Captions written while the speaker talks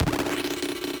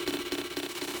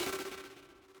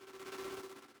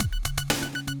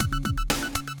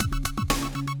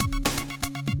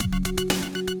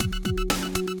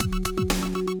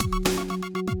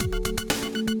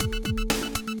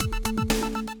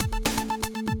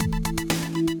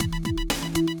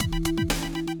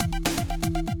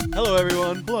Hello,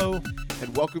 everyone. Hello.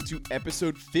 And welcome to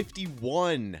episode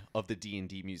 51 of the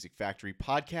D&D Music Factory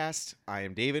podcast. I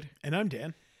am David. And I'm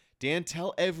Dan. Dan,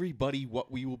 tell everybody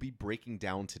what we will be breaking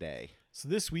down today. So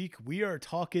this week we're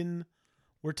talking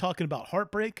about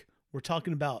heartbreak. We're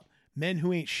talking about men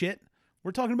who ain't shit.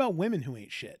 We're talking about women who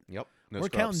ain't shit. Yep. We're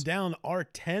counting down our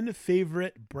 10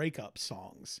 favorite breakup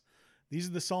songs. These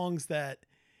are the songs that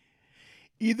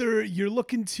either you're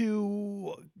looking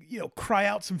to, cry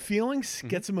out some feelings,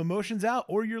 get some emotions out,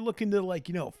 or you're looking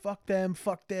to fuck them,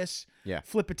 fuck this,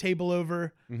 flip a table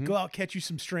over, go out, catch you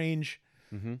some strange,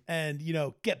 and,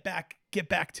 get back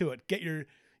to it. Get your,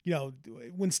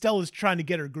 when Stella's trying to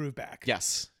get her groove back.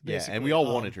 Yes. Basically. Yeah. And we all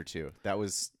wanted her to. That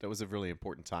was a really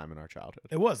important time in our childhood.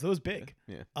 That was big.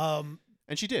 Yeah. And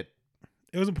she did.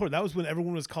 It was important. That was when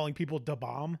everyone was calling people da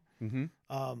bomb. Mm-hmm.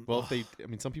 Well,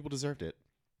 some people deserved it.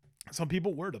 Some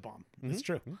people were da bomb. That's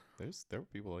true. There were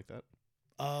people like that.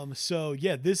 So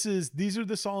yeah, these are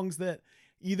the songs that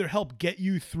either help get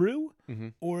you through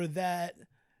or that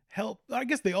help. I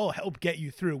guess they all help get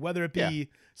you through. Whether it be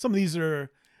some of these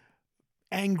are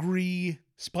angry,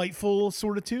 spiteful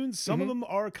sort of tunes. Some of them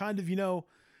are kind of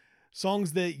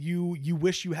songs that you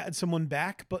wish you had someone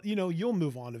back, but you'll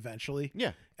move on eventually.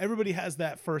 Yeah, everybody has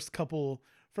that first couple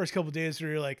days where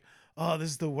you're like, oh,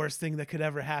 this is the worst thing that could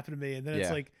ever happen to me, and then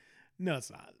it's like, no,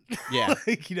 it's not. Yeah.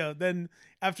 Then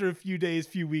after a few days,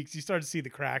 few weeks, you start to see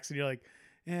the cracks and you're like,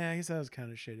 yeah, I guess that was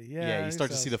kind of shitty. Yeah. You start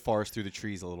to see the forest through the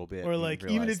trees a little bit. Or like,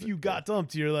 even if you got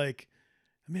dumped, you're like,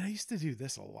 I mean, I used to do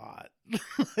this a lot.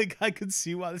 Like, I could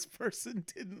see why this person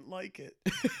didn't like it.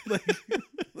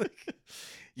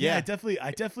 I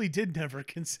definitely did never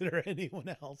consider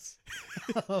anyone else.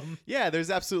 There's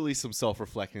absolutely some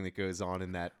self-reflecting that goes on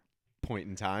in that point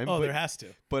in time. Oh, there has to.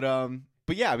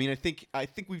 But yeah, I mean, I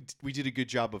think we did a good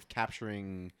job of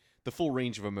capturing the full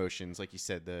range of emotions, like you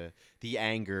said, the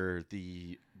anger,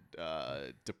 the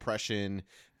depression,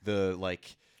 the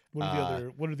like. What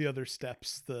are the other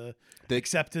steps? The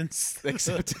acceptance. The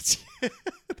acceptance.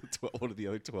 What are the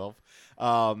other 12?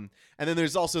 And then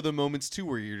there's also the moments too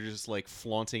where you're just like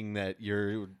flaunting that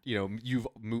you've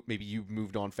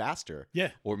moved on faster.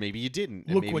 Yeah. Or maybe you didn't.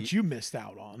 Look what you missed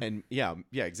out on. And yeah,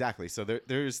 exactly. So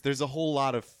there's a whole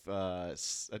lot of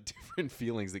different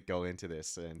feelings that go into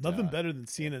this. And nothing better than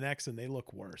seeing an ex and they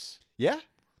look worse. Yeah.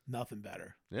 Nothing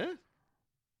better. Yeah.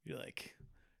 You're like,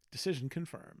 decision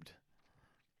confirmed.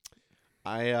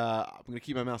 I'm gonna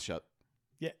keep my mouth shut.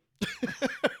 Yeah.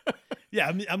 Yeah,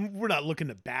 I mean, we're not looking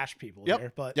to bash people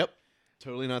here, but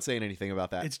totally not saying anything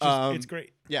about that. It's just it's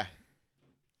great. Yeah.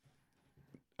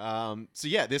 So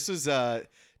yeah, this is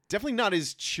definitely not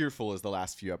as cheerful as the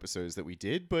last few episodes that we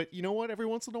did, but you know what? Every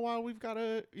once in a while, we've got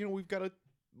to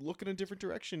look in a different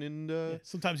direction, and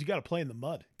sometimes you got to play in the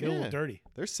mud, get a little dirty.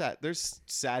 There's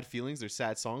sad feelings, there's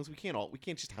sad songs. We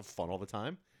can't just have fun all the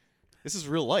time. This is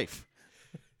real life.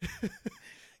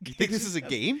 You think this is a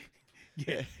game?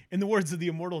 Yeah. In the words of the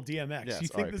immortal DMX, you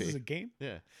think R.I.P. this is a game?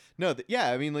 Yeah. No.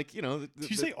 I mean, like, Did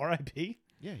you say R.I.P.?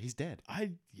 Yeah, he's dead. I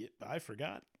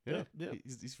forgot. Yeah.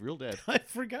 He's real dead. I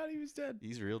forgot he was dead.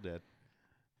 He's real dead.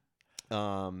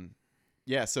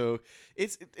 Yeah. So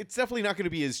it's definitely not going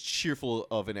to be as cheerful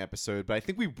of an episode, but I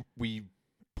think we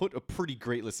put a pretty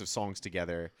great list of songs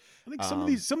together. I think some of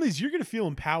these you're going to feel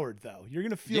empowered though. You're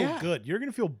going to feel good. You're going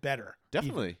to feel better.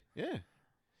 Definitely. Even. Yeah.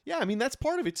 Yeah, I mean that's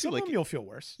part of it too. Some of them you'll feel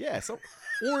worse. Yeah,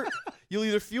 or you'll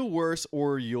either feel worse,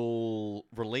 or you'll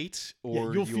relate,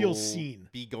 or you'll feel seen.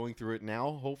 Be going through it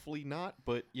now. Hopefully not,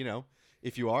 but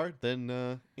if you are,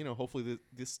 then hopefully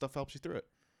this stuff helps you through it.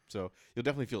 So you'll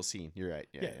definitely feel seen. You're right.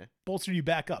 Yeah. Bolster you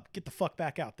back up. Get the fuck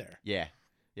back out there. Yeah.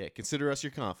 Consider us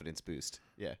your confidence boost.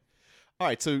 Yeah. All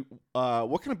right. So,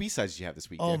 what kind of B-sides did you have this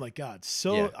week? Oh my God!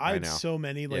 I had so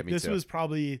many. Like this was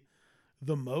probably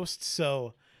the most.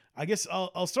 So. I guess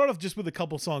I'll start off just with a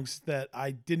couple songs that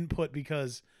I didn't put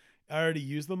because I already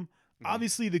used them.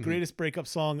 Obviously, the greatest breakup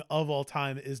song of all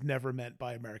time is Never Meant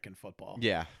by American Football.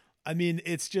 Yeah. I mean,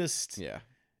 it's just... Yeah.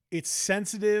 It's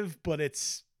sensitive, but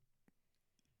it's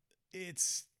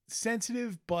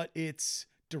sensitive, but it's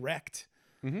direct.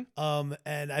 Mm-hmm.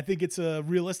 And I think it's a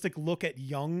realistic look at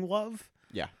young love.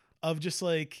 Yeah. Of just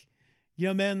like,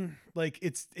 man, like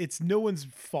it's no one's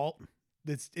fault.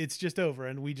 It's just over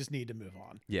and we just need to move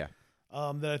on. Yeah.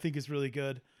 That I think is really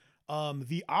good.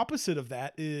 The opposite of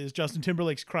that is Justin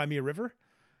Timberlake's Cry Me a River,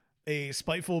 a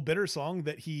spiteful, bitter song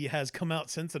that he has come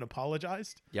out since and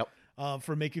apologized. Yep.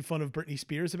 For making fun of Britney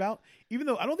Spears about, even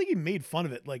though I don't think he made fun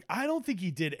of it. Like, I don't think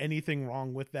he did anything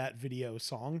wrong with that video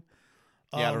song.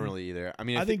 Yeah, I don't really either. I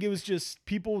mean, I think it was just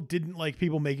people didn't like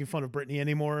people making fun of Britney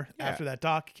anymore after that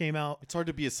doc came out. It's hard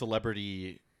to be a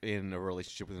celebrity in a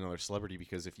relationship with another celebrity,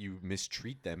 because if you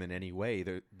mistreat them in any way,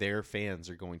 their fans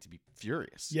are going to be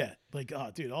furious. Yeah, like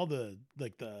dude, all the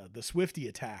Swiftie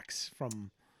attacks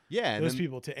from and those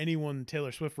people to anyone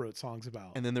Taylor Swift wrote songs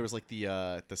about. And then there was like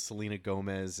the Selena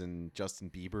Gomez and Justin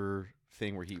Bieber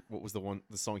thing where what was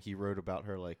the song he wrote about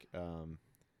her, like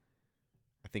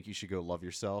I think you should go love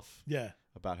yourself. Yeah,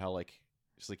 about how like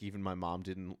just like even my mom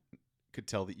could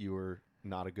tell that you were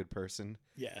not a good person.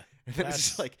 Yeah, and then it's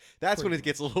just like that's when it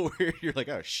gets a little weird. You're like,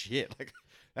 oh shit, like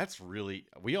that's really,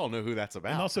 we all know who that's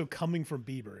about. And also coming from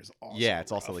Bieber is also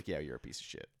it's rough. Also like, yeah, you're a piece of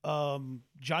shit.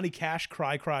 Johnny Cash,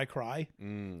 Cry Cry Cry,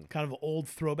 kind of an old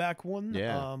throwback one.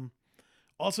 Yeah.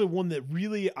 Also one that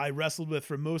really I wrestled with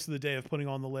for most of the day of putting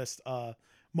on the list.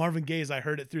 Marvin Gaye's I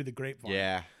Heard It Through the Grapevine.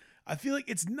 Yeah. I feel like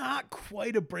it's not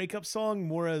quite a breakup song,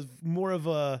 more of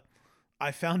a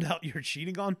I found out you're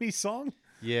cheating on me song.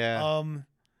 Yeah.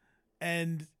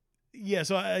 And yeah,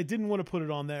 so I didn't want to put it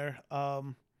on there.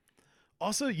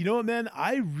 Also, you know what, man?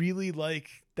 I really like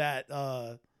that.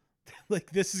 Like,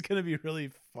 this is gonna be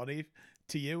really funny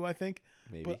to you, I think.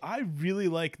 Maybe. But I really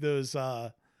like those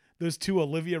two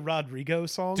Olivia Rodrigo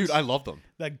songs. Dude, I love them.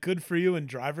 That Good For You and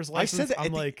Driver's License. I said that.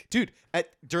 I'm like, dude,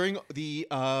 during the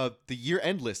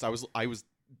year-end list, I was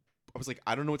like,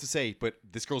 I don't know what to say, but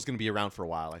this girl's going to be around for a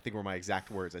while. I think were my exact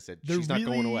words. I said, she's not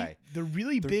going away. They're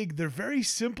really big. They're very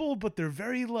simple, but they're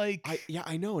very like...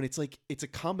 I know. And it's like, it's a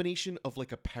combination of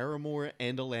like a Paramore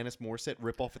and Alanis Morissette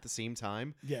ripoff at the same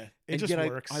time. Yeah, it just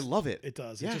works. I love it. It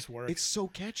does. Yeah, it just works. It's so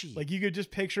catchy. Like, you could just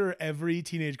picture every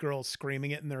teenage girl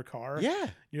screaming it in their car. Yeah.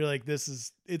 You're like,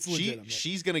 it's legitimate.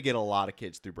 She's going to get a lot of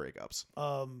kids through breakups.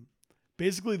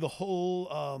 Basically the whole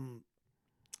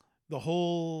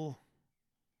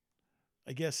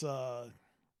I guess I'll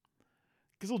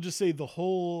just say the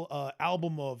whole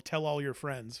album of Tell All Your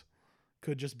Friends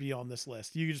could just be on this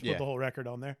list. You could just put the whole record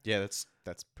on there. Yeah, that's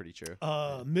pretty true.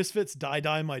 Misfits, Die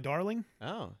Die My Darling.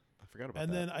 Oh, I forgot about that.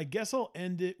 And then I guess I'll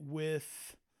end it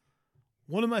with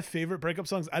one of my favorite breakup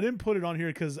songs. I didn't put it on here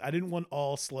because I didn't want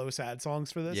all slow, sad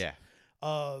songs for this. Yeah.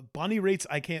 Bonnie Raitt's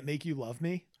I Can't Make You Love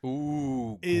Me.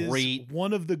 Ooh, is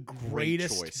one of the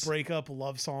greatest breakup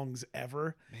love songs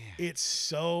ever. Man. It's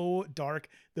so dark.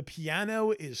 The piano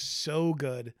is so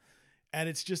good. And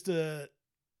it's just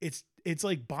it's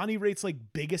like Bonnie Raitt's like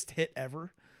biggest hit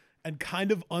ever. And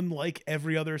kind of unlike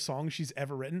every other song she's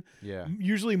ever written. Yeah.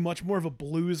 Usually much more of a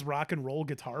blues rock and roll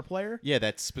guitar player. Yeah,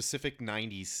 that specific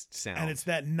 90s sound. And it's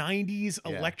that 90s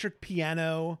electric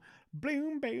piano.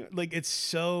 Boom, boom. Like, it's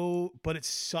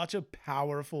such a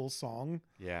powerful song.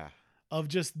 Yeah. Of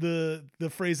just the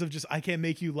phrase of just, I can't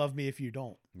make you love me if you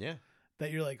don't. Yeah.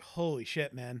 That you're like, holy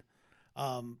shit, man.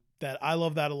 That I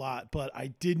love that a lot, but I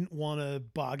didn't want to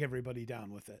bog everybody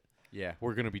down with it. Yeah.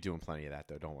 We're going to be doing plenty of that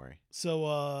though. Don't worry.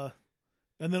 So,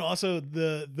 and then also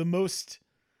the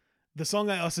song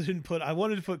I also didn't put, I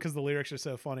wanted to put because the lyrics are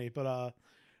so funny, but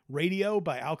Radio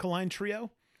by Alkaline Trio.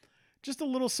 Just a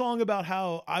little song about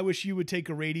how I wish you would take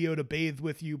a radio to bathe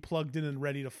with you, plugged in and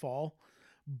ready to fall.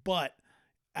 But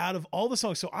out of all the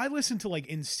songs, so I listen to like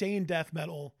insane death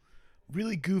metal,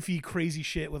 really goofy, crazy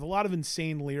shit with a lot of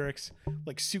insane lyrics,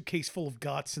 like Suitcase Full of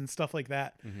Guts and stuff like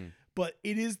that. Mm-hmm. But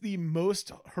it is the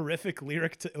most horrific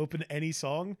lyric to open any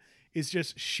song is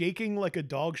just shaking like a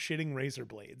dog shitting razor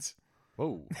blades.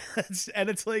 Whoa.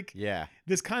 And it's like,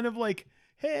 this kind of like,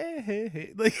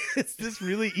 hey, like it's this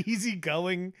really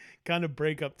easygoing kind of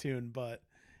breakup tune, but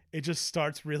it just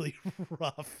starts really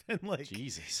rough and like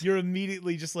Jesus. You're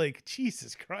immediately just like,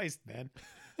 Jesus Christ, man.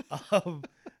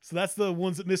 So that's the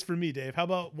ones that miss for me, Dave. How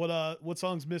about what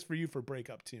songs miss for you for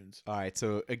breakup tunes? All right,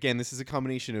 so again, this is a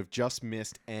combination of just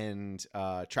missed and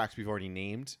tracks we've already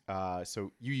named.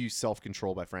 So you use Self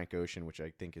Control by Frank Ocean, which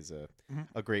I think is a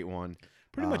great one.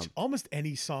 Pretty much almost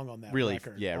any song on that really,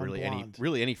 record. Yeah,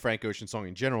 really any Frank Ocean song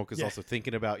in general, because also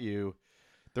Thinking About You,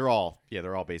 they're all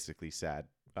basically sad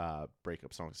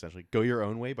breakup songs essentially. Go Your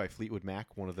Own Way by Fleetwood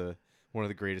Mac, one of the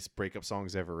greatest breakup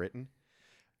songs ever written.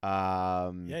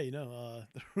 What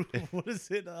is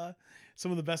it?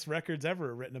 Some of the best records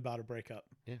ever written about a breakup.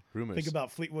 Yeah, Rumors. Think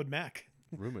about Fleetwood Mac.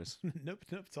 Rumors. Nope,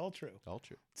 it's all true. It's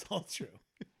all true.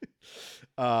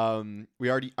 I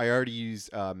already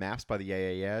used Maps by the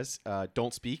Yeah.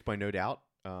 Don't Speak by No Doubt.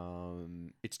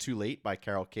 It's Too Late by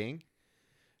Carole King.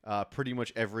 Pretty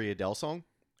much every Adele song,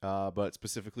 but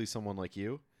specifically Someone Like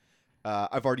You.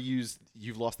 I've already used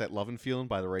You've Lost That Lovin' Feelin'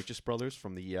 by the Righteous Brothers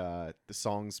from the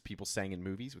songs people sang in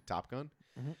movies with Top Gun.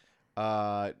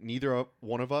 Mm-hmm. Neither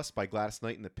One of Us by Gladys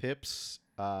Knight and the Pips.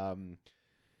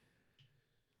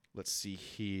 Let's see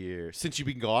here. Since You've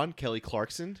Been Gone, Kelly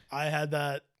Clarkson. I had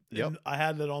that Yep. And I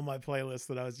had it on my playlist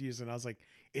that I was using. I was like,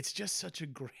 it's just such a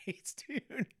great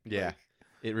tune. Yeah, like,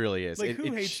 it really is. Like,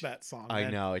 who hates that song? I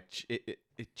know. It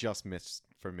just missed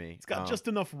for me. It's got just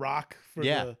enough rock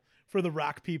for the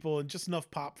rock people and just enough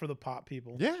pop for the pop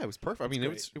people. Yeah, it was perfect. I mean,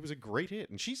 it was a great hit,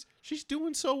 and she's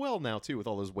doing so well now too with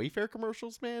all those Wayfair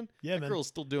commercials, man. Yeah, that girl's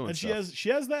still doing. And stuff. she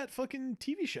has that fucking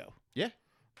TV show. Yeah.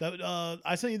 That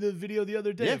I sent you the video the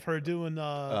other day of her doing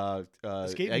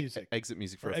escape music, exit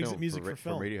music for exit music for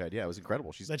film. Radiohead. Yeah, it was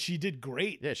incredible. She did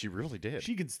great. Yeah, she really did.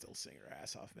 She can still sing her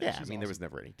ass off, man. Yeah, I mean, there was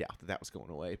never any doubt that was going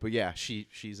away. But yeah,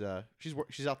 she's out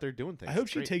there doing things. I hope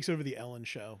she takes over the Ellen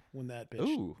show when that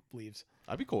bitch leaves.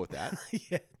 I'd be cool with that.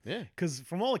 Yeah. Because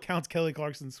from all accounts, Kelly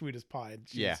Clarkson's sweet as pie.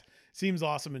 Seems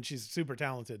awesome, and she's super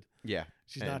talented. Yeah.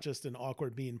 She's not just an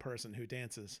awkward, mean person who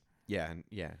dances. Yeah,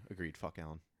 agreed. Fuck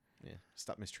Ellen. Yeah,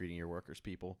 stop mistreating your workers,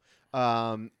 people.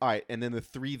 All right, and then the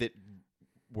three that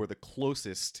were the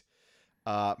closest,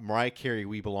 Mariah Carey,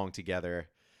 We Belong Together.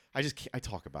 I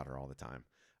talk about her all the time.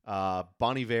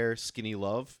 Bon Iver, Skinny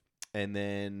Love, and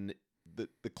then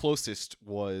the closest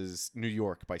was New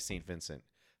York by St. Vincent.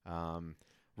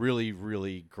 Really,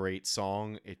 really great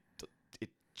song. It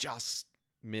just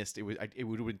missed. It would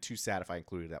have been too sad if I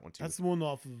included that one too. That's the one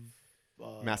off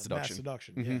of Mass Seduction.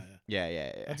 Mm-hmm.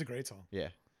 Yeah. That's a great song. Yeah.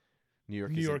 New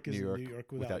York is New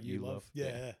York without you, love.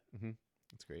 Yeah. Mm-hmm.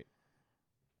 That's great.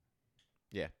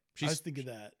 Yeah. I was thinking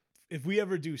that if we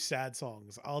ever do sad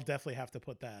songs, I'll definitely have to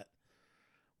put that.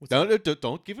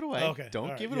 Don't give it away. Okay.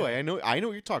 Don't give it away. I know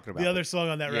what you're talking about. The other song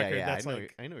on that record. Yeah, that's I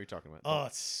know what you're talking about. Oh,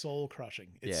 it's soul crushing.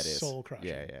 It's it is. soul crushing.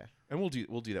 Yeah. And we'll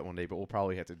do that one day, but we'll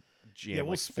probably have to jam. Yeah,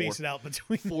 we'll space it out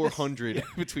between 400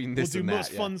 between this and that. We'll do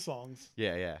most fun songs.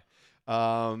 Yeah.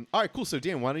 All right, cool. So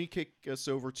Dan, why don't you kick us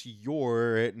over to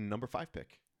your number 5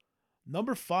 pick?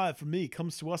 Number 5 for me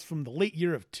comes to us from the late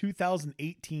year of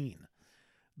 2018.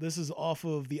 This is off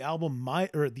of the album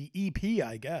the EP,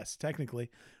 I guess, technically.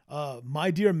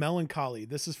 My Dear Melancholy.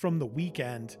 This is from The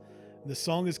Weeknd. The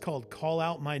song is called Call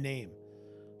Out My Name.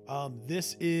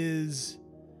 This is,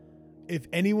 if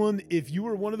you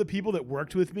were one of the people that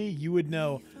worked with me, you would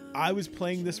know I was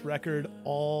playing this record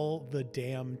all the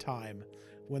damn time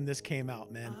when this came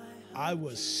out, man. I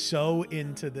was so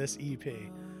into this EP.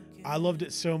 I loved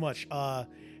it so much.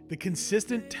 The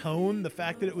consistent tone, the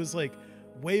fact that it was like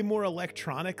way more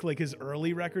electronic, like his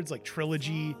early records, like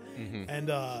Trilogy and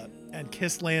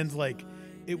Kissland, like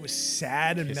it was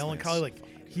sad and melancholy. Like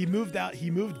he moved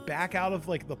back out of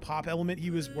like the pop element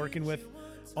he was working with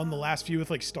on the last few with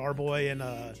like Starboy and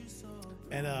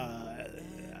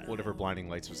whatever Blinding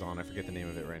Lights was on. I forget the name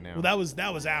of it right now. Well,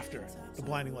 that was after the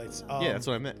Blinding Lights. Yeah, that's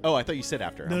what I meant. Oh, I thought you said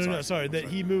after. No, sorry. That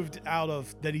he moved out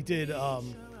of, that he did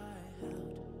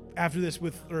after this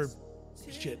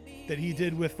that he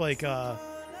did with like I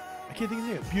can't think of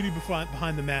the name. Beauty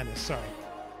Behind the Madness. Sorry,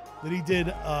 that he did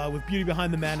with Beauty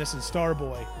Behind the Madness and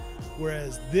Starboy.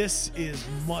 Whereas this is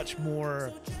much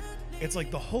more. It's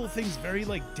like the whole thing's very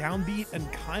like downbeat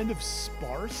and kind of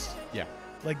sparse. Yeah.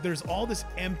 Like there's all this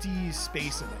empty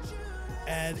space in it,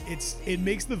 and it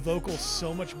makes the vocal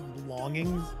so much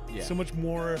longing, so much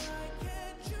more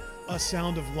a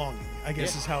sound of longing, I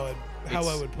guess is how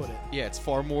I would put it. Yeah, it's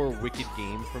far more Wicked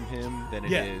Game from him than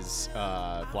it is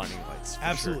Blinding Lights.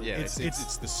 Absolutely. Sure. Yeah,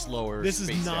 it's the slower. This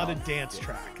is not a dance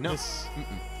track. No.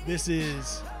 This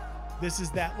is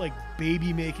that like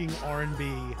baby making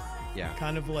R&B. Yeah.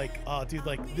 Kind of like, dude,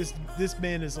 like this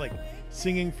man is like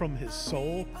singing from his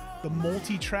soul. The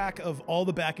multi-track of all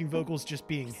the backing vocals just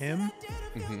being him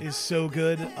is so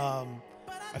good.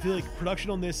 I feel like production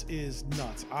on this is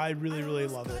nuts. I really, really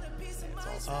love it.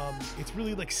 It's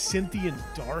really like synthy and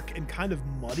dark and kind of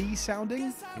muddy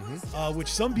sounding, which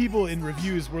some people in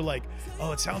reviews were like,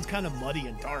 oh, it sounds kind of muddy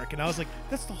and dark. And I was like,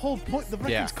 that's the whole point. The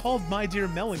record's called My Dear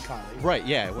Melancholy. Right,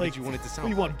 yeah. What did you want it to sound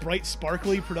like? You want bright,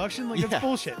 sparkly production? Like, that's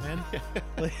bullshit, man.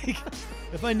 Like,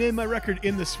 if I name my record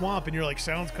In the Swamp and you're like,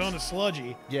 sounds kind of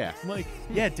sludgy. Yeah. I'm like,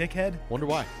 yeah, dickhead. Wonder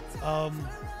why.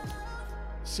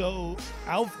 So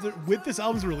with this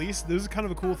album's release, this is kind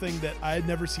of a cool thing that I had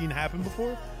never seen happen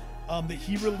before. That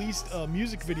he released a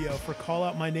music video for Call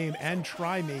Out My Name and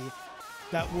Try Me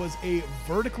that was a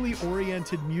vertically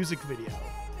oriented music video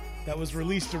that was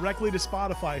released directly to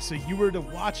Spotify, so you were to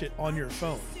watch it on your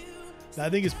phone. That I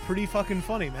think is pretty fucking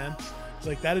funny, man.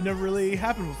 Like, that had never really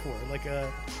happened before. Like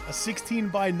a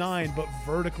 16:9 but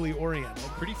vertically oriented.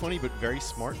 Pretty funny, but very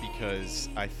smart, because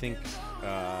I think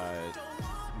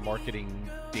marketing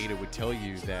data would tell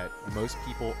you that most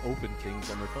people open things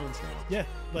on their phones now. Yeah.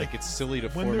 Like it's silly to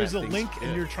when format there's a things. link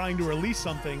and you're trying to release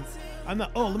something, I'm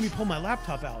not, let me pull my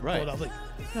laptop out. Right. Pull it out. Like,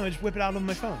 no, I just whip it out on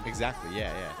my phone. Exactly.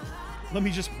 Yeah. Let me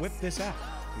just whip this out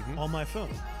on my phone.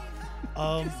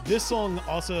 This song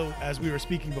also, as we were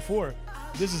speaking before,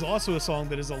 this is also a song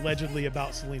that is allegedly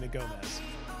about Selena Gomez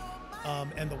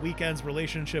and The Weeknd's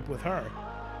relationship with her.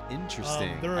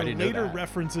 Interesting. There are later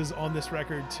references on this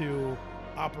record to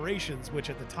operations, which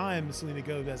at the time Selena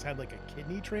Gomez had like a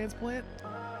kidney transplant.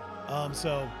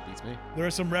 So beats me. There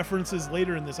are some references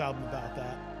later in this album about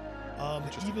that.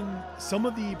 Even some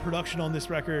of the production on this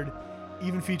record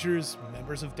even features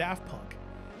members of Daft Punk.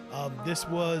 This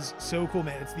was so cool,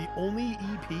 man. It's the only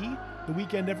EP The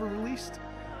Weeknd ever released,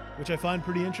 which I find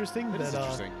pretty interesting. That is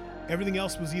interesting. Everything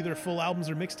else was either full albums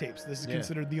or mixtapes. This is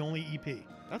considered the only EP.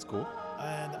 That's cool.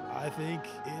 And I think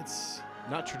it's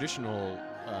not traditional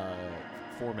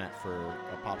format for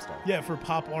a pop star. Yeah, for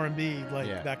pop R&B,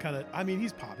 that kind of. I mean,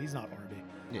 he's pop. He's not R&B.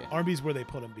 Yeah. R&B is where they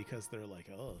put him because they're like,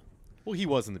 oh. Well, he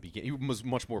was in the beginning. He was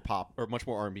much more pop or much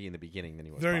more R&B in the beginning than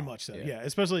he was. Very pop. much so. Yeah,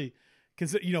 especially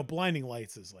because Blinding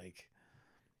Lights is like.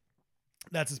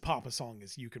 That's as pop a song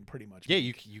as you can pretty much. Yeah,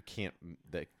 you can't.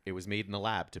 It was made in the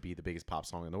lab to be the biggest pop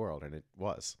song in the world, and it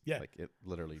was. Yeah, like it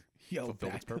literally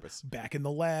fulfilled its purpose. Back in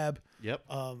the lab. Yep.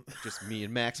 Just me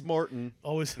and Max Martin.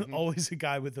 Always a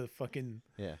guy with a fucking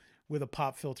with a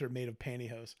pop filter made of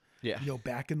pantyhose. Yeah.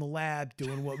 Back in the lab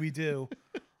doing what we do.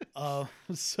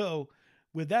 So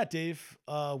with that, Dave,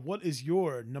 what is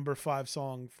your number 5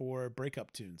 song for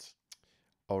breakup tunes?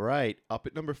 All right, up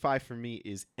at number 5 for me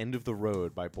is "End of the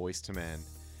Road" by Boyz II Men.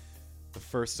 The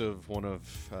first of one of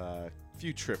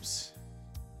few trips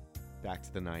back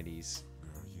to the 90s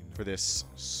for this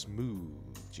smooth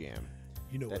jam.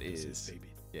 You know what this is, baby.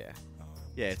 Yeah.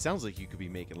 Yeah, it sounds like you could be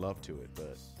making love to it,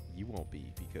 but you won't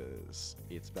be because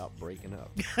it's about breaking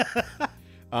up.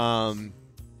 I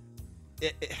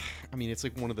mean, it's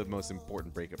like one of the most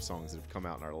important breakup songs that have come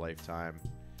out in our lifetime.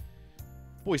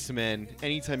 Boyz II Men,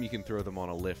 anytime you can throw them on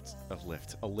a list,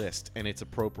 and it's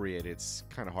appropriate, it's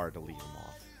kind of hard to leave them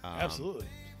off. Absolutely.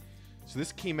 So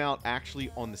this came out actually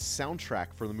on the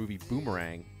soundtrack for the movie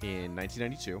Boomerang in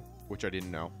 1992, which I didn't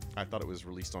know. I thought it was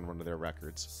released on one of their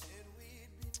records.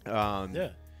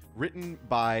 Written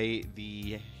by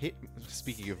the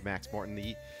speaking of Max Martin,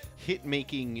 the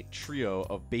hit-making trio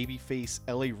of Babyface,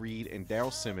 L.A. Reid, and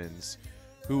Daryl Simmons,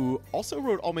 who also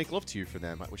wrote "I'll Make Love to You" for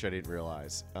them, which I didn't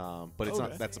realize. But it's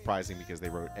not that surprising because they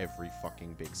wrote every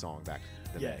fucking big song back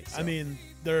then. Yeah, so. I mean,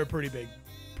 they're a pretty big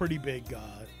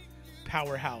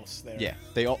powerhouse there. Yeah,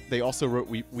 they also wrote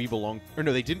 "We Belong," or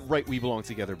no, they didn't write "We Belong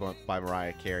Together" by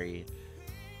Mariah Carey.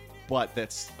 But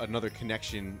that's another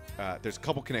connection. There's a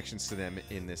couple connections to them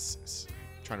in this.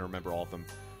 I'm trying to remember all of them.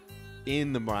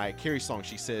 In the Mariah Carey song,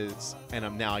 she says, "And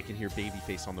I can hear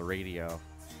Babyface on the radio,"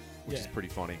 which is pretty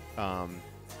funny.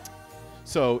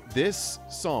 So this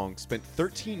song spent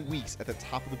 13 weeks at the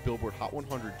top of the Billboard Hot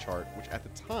 100 chart, which at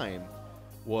the time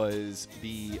was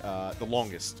the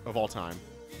longest of all time.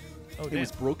 It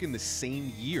was broken the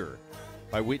same year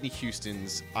by Whitney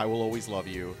Houston's "I Will Always Love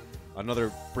You,"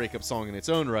 another breakup song in its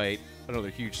own right, another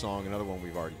huge song, another one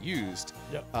we've already used.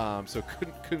 Yep. So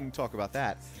couldn't talk about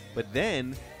that. But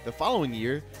then the following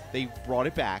year, they brought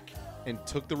it back and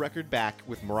took the record back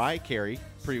with Mariah Carey,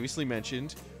 previously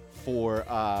mentioned, for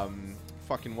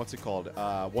what's it called?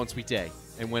 "One Sweet Day,"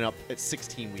 and went up at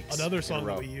 16 weeks. Another song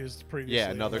that we used previously. Yeah,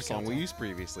 another song we used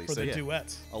previously. For the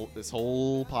duets. This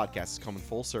whole podcast is coming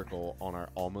full circle on our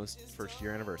almost first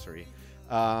year anniversary.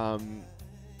 What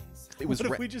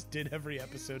if we just did every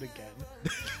episode again?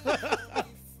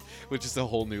 Which is a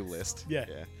whole new list. Yeah.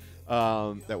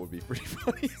 That would be pretty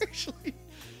funny, actually.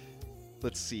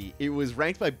 Let's see. It was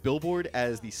ranked by Billboard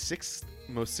as the 6th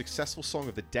most successful song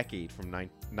of the decade from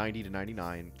 90 to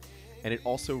 99. And it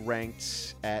also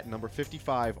ranked at number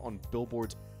 55 on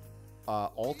Billboard's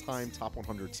all-time top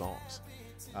 100 songs,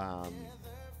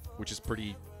 which is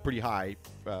pretty high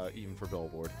even for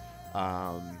Billboard.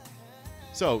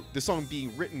 So the song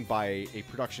being written by a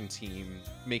production team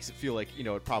makes it feel like,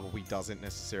 it probably doesn't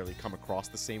necessarily come across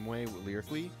the same way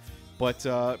lyrically. But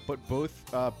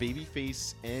both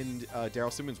Babyface and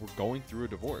Daryl Simmons were going through a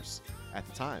divorce at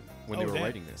the time when they were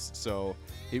writing this. So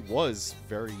it was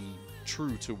very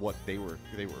true to what they were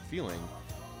feeling.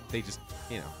 They just,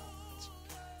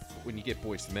 when you get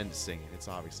Boyz II Men to sing it, it's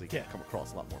obviously going to come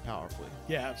across a lot more powerfully.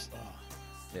 Yeah.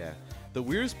 Yeah. The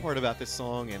weirdest part about this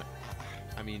song, and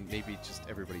I mean, maybe just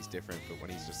everybody's different, but when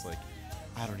he's just like,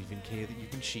 "I don't even care that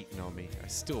you've been cheating on me. I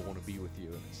still want to be with you."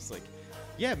 And it's just like,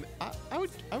 yeah, I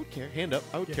would care. Hand up.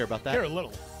 I would care about that. Care a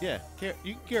little. Yeah.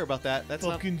 You can care about that. That's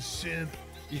fucking simp.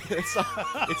 Yeah,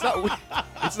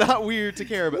 it's not weird to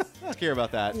care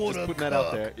about that. What just a putting cuck. that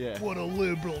out there. Yeah. What a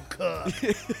liberal cuck.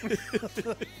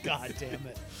 God damn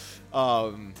it.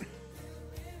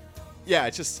 Yeah,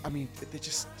 it's just, I mean, they're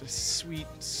just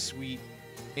sweet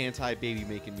anti-baby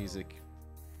making music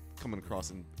coming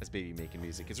across as baby making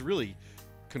music. It's really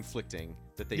conflicting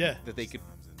that they could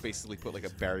basically put like a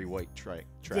Barry White track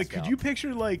like, could you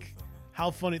picture like how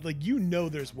funny, like,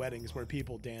 there's weddings where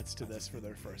people dance to this for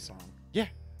their first song. Yeah.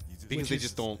 Because they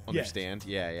just don't understand.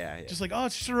 Yeah. Just like, oh,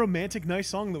 it's just a romantic, nice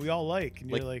song that we all like. And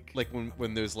you're like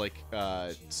when there's like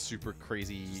super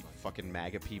crazy fucking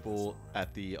MAGA people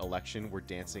at the election were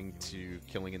dancing to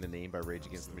 "Killing in the Name" by Rage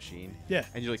Against the Machine. Yeah.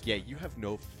 And you're like, yeah, you have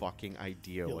no fucking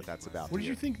idea what that's about. What did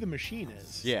you think the machine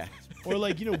is? Yeah. Or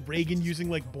like, Reagan using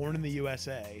like "Born in the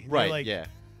USA." Right. Like, yeah.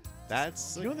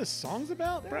 That's what this song's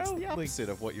about, bro? That's the opposite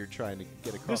of what you're trying to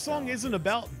get across. This song isn't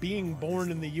about being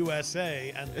born in the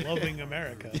USA and loving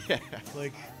America. Yeah.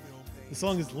 Like, the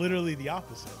song is literally the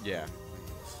opposite. Yeah.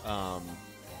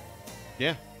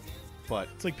 Yeah. But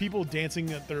it's like people dancing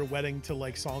at their wedding to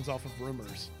like songs off of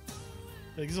Rumors.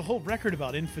 Like, there's a whole record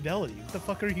about infidelity. What the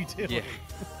fuck are you doing? Yeah.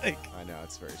 Like, I know,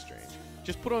 it's very strange.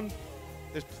 Just put on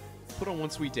One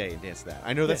Sweet Day and dance to that.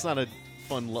 I know that's not a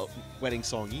fun wedding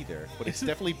song either, but it's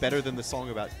definitely better than the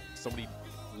song about somebody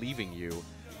leaving you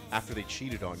after they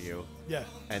cheated on you. Yeah.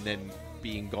 And then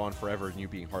being gone forever and you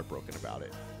being heartbroken about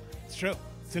it. It's true.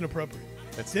 It's inappropriate.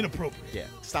 It's inappropriate. Yeah.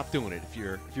 Stop doing it. If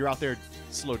you're out there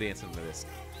slow dancing to this,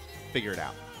 figure it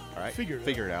out. All right. Figure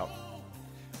it out.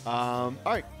 All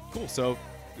right. Cool. So,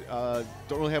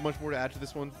 don't really have much more to add to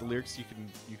this one. The lyrics you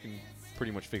can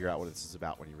pretty much figure out what this is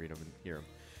about when you read them and hear them.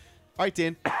 All right,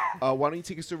 Dan, why don't you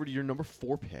take us over to your number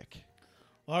 4 pick?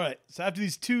 All right. So after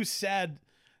these two sad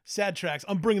tracks,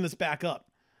 I'm bringing this back up.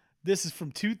 This is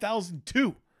from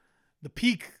 2002, the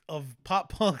peak of pop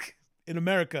punk in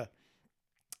America.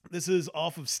 This is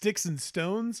off of Sticks and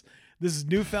Stones. This is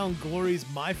New Found Glory's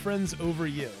My Friends Over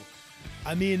You.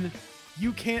 I mean,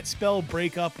 you can't spell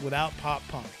breakup without pop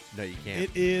punk. No, you can't.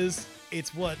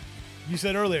 It's what you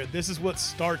said earlier. This is what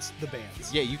starts the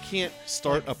bands. Yeah, you can't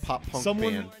start a pop punk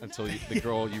band until the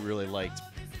girl you really liked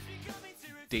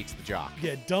dates the jock.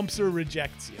 Yeah, dumps or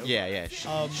rejects you. Yeah.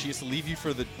 She has to leave you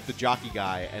for the jockey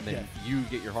guy, and then you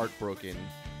get your heart broken,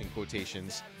 in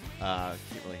quotations. Can't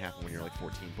really happen when you're like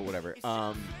 14, but whatever.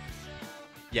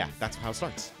 Yeah, that's how it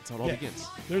starts. That's how it all begins.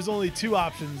 There's only 2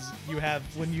 options you have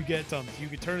when you get dumped. You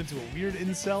could turn into a weird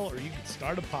incel, or you could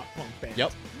start a pop punk band.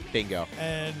 Yep. Bingo.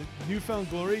 And New Found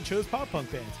Glory chose pop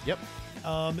punk bands. Yep.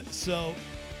 So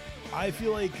I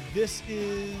feel like this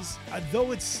is,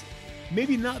 though it's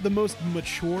maybe not the most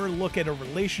mature look at a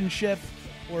relationship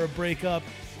or a breakup,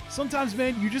 sometimes,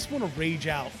 man, you just want to rage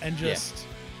out and just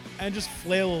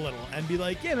flail a little and be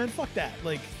like, yeah, man, fuck that.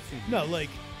 Like, no, like,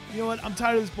 you know what? I'm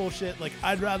tired of this bullshit. Like,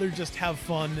 I'd rather just have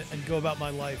fun and go about my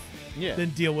life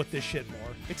than deal with this shit more.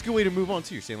 It's a good way to move on,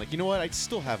 too. You're saying, like, you know what? I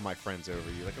still have my friends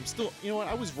over you. Like, I'm still, you know what?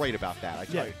 I was right about that.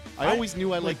 I always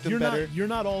knew I liked them better. You're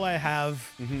not all I have.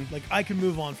 Like, I can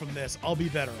move on from this. I'll be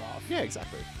better off. Yeah,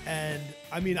 exactly. And,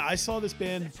 I mean, I saw this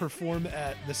band perform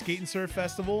at the Skate and Surf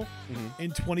Festival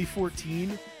in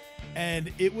 2014.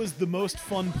 And it was the most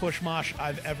fun push mosh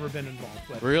I've ever been involved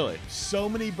with. Really? So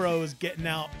many bros getting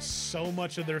out so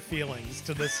much of their feelings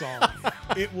to this song.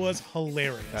 It was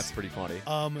hilarious. That's pretty funny.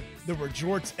 There were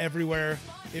jorts everywhere.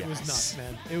 It was nuts,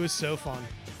 man. It was so fun.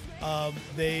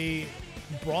 They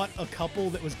brought a couple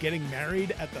that was getting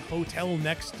married at the hotel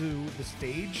next to the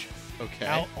stage. Okay.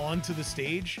 Out onto the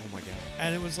stage. Oh my god.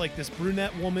 And it was like this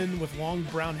brunette woman with long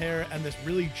brown hair and this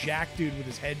really jacked dude with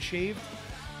his head shaved.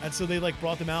 And so they like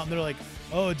brought them out and they're like,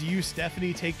 oh, do you,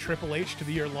 Stephanie, take Triple H to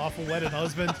be your lawful wedded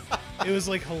husband? It was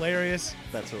like hilarious.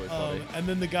 That's really funny. And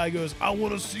then the guy goes, I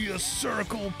want to see a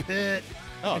circle pit.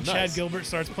 Oh, and nice. Chad Gilbert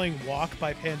starts playing Walk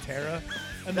by Pantera.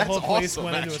 And the whole place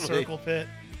went into a circle pit.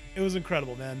 It was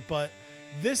incredible, man. But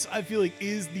this, I feel like,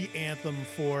 is the anthem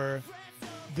for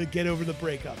the get over the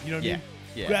breakup. You know what I mean?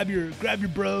 Yeah. Grab your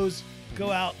bros,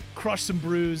 go out, crush some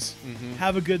brews,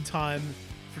 have a good time.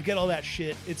 Forget all that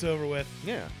shit. It's over with.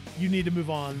 Yeah. You need to move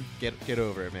on. Get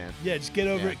over it, man. Yeah, just get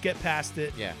over it. Get past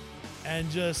it. Yeah.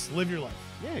 And just live your life.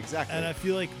 Yeah, exactly. And I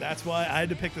feel like that's why I had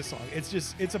to pick this song.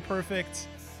 It's a perfect,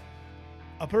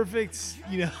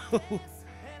 you know,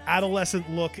 adolescent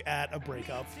look at a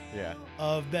breakup. Yeah.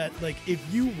 Of that, like, if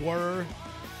you were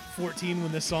 14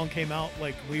 when this song came out,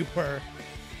 like we were,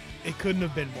 it couldn't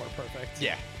have been more perfect.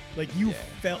 Yeah. Like you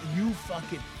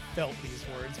fucking felt these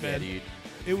words, man. Yeah, dude.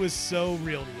 It was so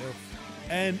real to you.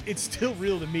 And it's still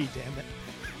real to me, damn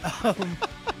it.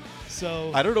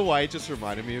 So I don't know why it just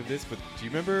reminded me of this, but do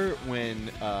you remember when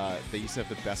they used to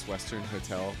have the Best Western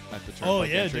Hotel at the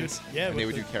Turnpike entrance? Dude. Yeah, and they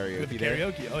would do karaoke there.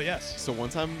 Karaoke, oh yes. So one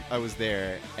time I was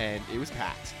there and it was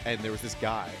packed, and there was this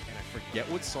guy, and I forget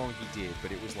what song he did,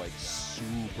 but it was like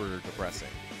super depressing.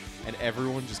 and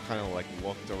everyone just kind of like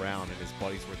looked around, and his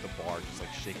buddies were at the bar just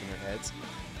like shaking their heads,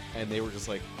 and they were just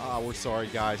like, we're sorry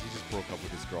guys, he just broke up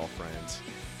with his girlfriend.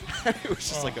 It was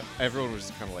just like everyone was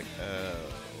just kind of like,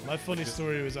 My funny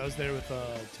story was I was there with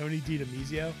Tony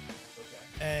DiDomizio,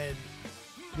 and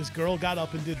this girl got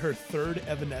up and did her third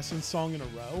Evanescence song in a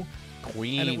row.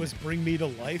 Queen. And it was Bring Me to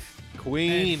Life.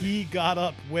 Queen. And he got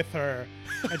up with her,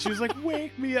 and she was like,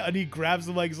 wake me up. And he grabs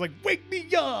the legs like, wake me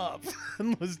up.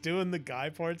 And was doing the guy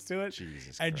parts to it.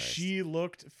 Jesus and Christ. She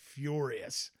looked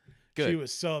furious. Good. She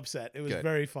was so upset. It was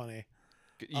very funny.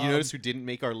 You notice who didn't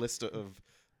make our list of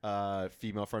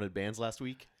female-fronted bands last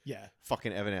week? Yeah.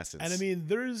 Fucking Evanescence. And I mean,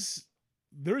 there's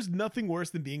nothing worse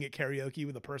than being at karaoke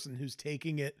with a person who's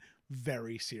taking it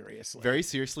very seriously. Very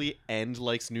seriously and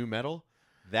likes new metal.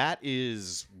 That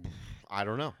is, I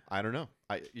don't know.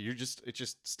 It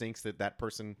just stinks that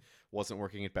person wasn't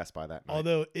working at Best Buy that night.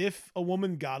 Although if a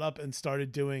woman got up and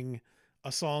started doing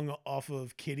a song off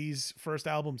of Kitty's first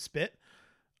album, Spit,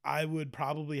 I would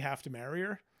probably have to marry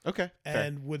her. Okay.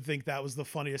 And fair. would think that was the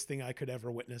funniest thing I could ever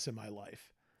witness in my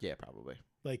life. Yeah, probably.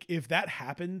 Like if that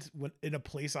happened when in a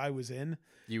place I was in,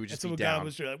 you would just be down, guy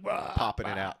was like popping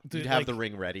it out. Dude, you'd have the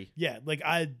ring ready. Yeah, like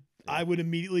I would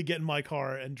immediately get in my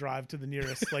car and drive to the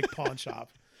nearest like pawn shop.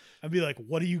 I'd be like,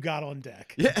 "What do you got on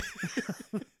deck?" Yeah.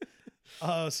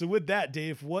 So with that,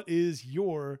 Dave, what is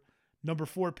your number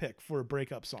 4 pick for a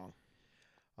breakup song?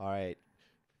 All right,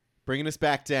 bringing us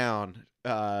back down.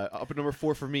 Up at number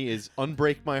 4 for me is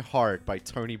 "Unbreak My Heart" by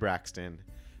Toni Braxton.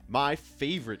 My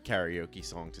favorite karaoke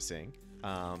song to sing,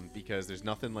 because there's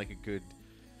nothing like a good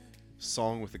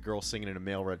song with a girl singing in a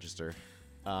male register.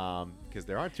 Because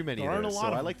there aren't too many of those, so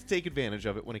I like to take advantage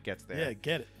of it when it gets there. Yeah,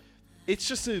 get it.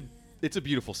 It's a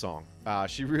beautiful song.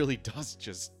 She really does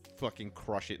just fucking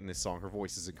crush it in this song. Her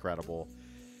voice is incredible,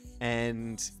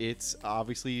 and it's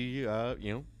obviously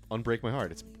 "Unbreak My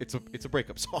Heart." It's a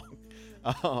breakup song.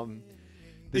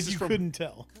 If you couldn't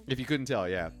tell,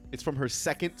 yeah. It's from her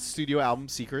second studio album,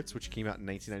 Secrets, which came out in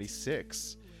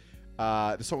 1996.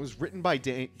 The song was written by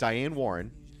Diane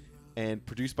Warren and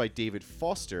produced by David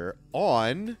Foster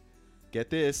on, get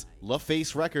this,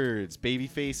 LaFace Records,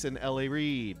 Babyface and L.A.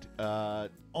 Reid.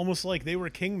 Almost like they were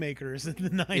kingmakers in the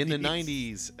 90s. In the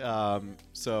 90s.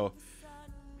 So,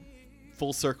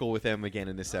 full circle with them again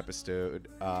in this episode.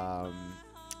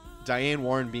 Diane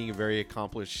Warren being a very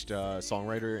accomplished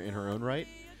songwriter in her own right.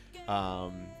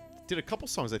 Did a couple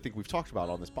songs I think we've talked about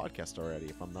on this podcast already,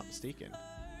 if I'm not mistaken.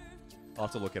 I'll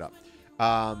have to look it up.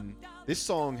 This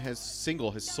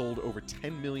single has sold over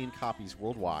 10 million copies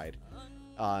worldwide,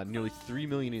 nearly 3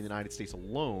 million in the United States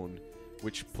alone,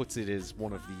 which puts it as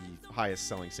one of the highest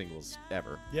selling singles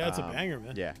ever. Yeah, it's a banger,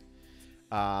 man. Yeah.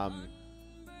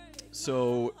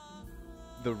 So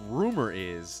the rumor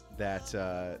is that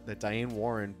that Diane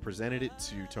Warren presented it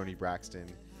to Toni Braxton,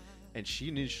 and she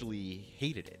initially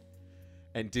hated it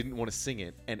and didn't want to sing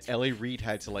it, and L.A. Reid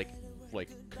had to like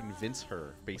convince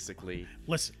her, basically.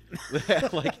 Listen.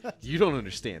 Like, you don't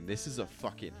understand. This is a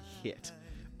fucking hit.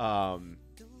 And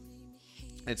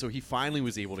so he finally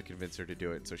was able to convince her to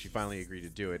do it. So she finally agreed to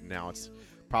do it. And now it's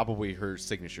probably her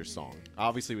signature song.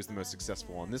 Obviously, it was the most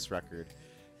successful on this record,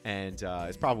 and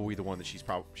it's probably the one that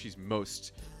she's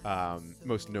most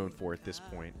known for at this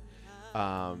point.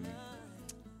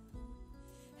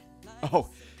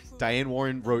 Diane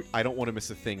Warren wrote "I Don't Want to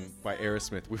Miss a Thing" by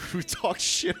Aerosmith. We talked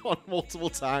shit on multiple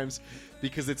times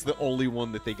because it's the only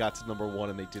one that they got to number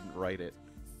 1 and they didn't write it.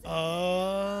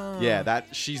 Yeah,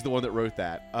 she's the one that wrote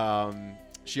that.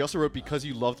 She also wrote "Because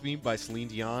You Loved Me" by Celine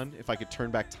Dion, "If I Could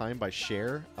Turn Back Time" by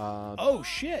Cher. Oh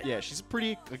shit! Yeah, she's a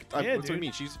pretty. That's what I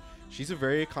mean. She's a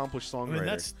very accomplished songwriter.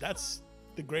 I mean, that's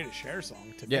the greatest Cher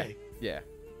song to me. Yeah. Yeah.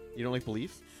 You don't like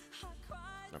 "Believe"? No,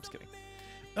 I'm just kidding.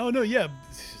 Oh no, yeah,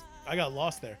 I got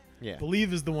lost there. Yeah.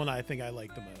 "Believe" is the one I think I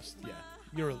like the most. Yeah,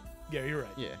 you're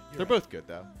right. Yeah, they're both good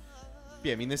though.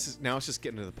 Yeah, I mean, it's just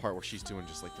getting to the part where she's doing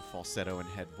just like the falsetto and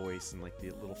head voice and like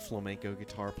the little flamenco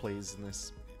guitar plays in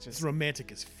this. It's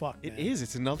romantic as fuck. It is.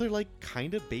 It's another like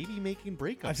kind of baby making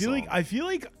breakup. I feel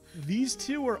like these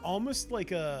two are almost like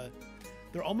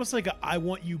they're almost like a "I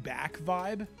Want You Back"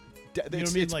 vibe. You know what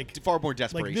I mean? Like far more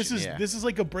desperation. Like this is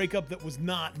like a breakup that was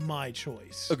not my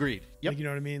choice. Agreed. Yep. Like, you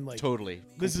know what I mean? Like totally.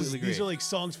 These are like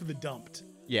songs for the dumped.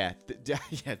 Yeah.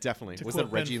 Yeah. Definitely. Was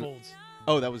that Reggie?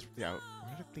 Oh, that was I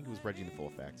think it was Reggie in the Full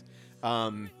Effect.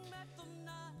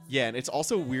 Yeah, and it's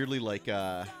also weirdly like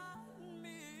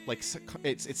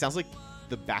it sounds like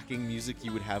the backing music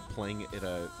you would have playing at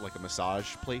a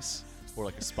massage place or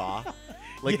like a spa.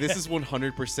 Like this is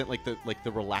 100% like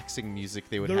the relaxing music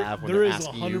they would have when they're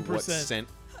asking you what scent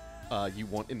you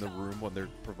want in the room when they're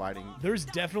providing. There's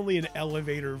definitely an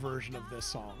elevator version of this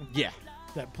song. Yeah.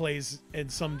 That plays in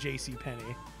some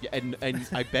JCPenney. Yeah, and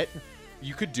I bet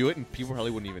you could do it and people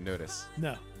probably wouldn't even notice.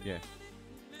 No. Yeah.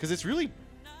 Because there's really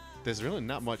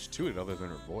not much to it other than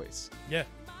her voice. Yeah.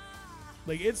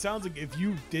 Like, it sounds like if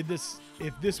you did this,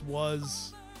 if this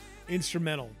was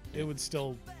instrumental, it would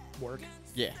still work.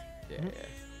 Yeah. Yeah. God,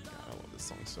 I love this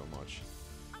song so much.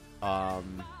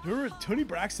 Remember Toni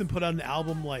Braxton put out an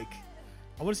album like,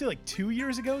 I want to say like 2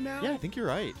 years ago now? Yeah, I think you're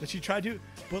right. That she tried to,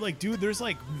 but like, dude, there's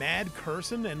like mad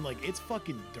cursing and like it's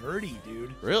fucking dirty,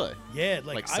 dude. Really? Yeah,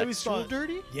 like I always thought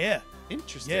dirty. Yeah.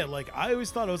 Interesting. Yeah, like I always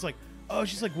thought it was like, oh,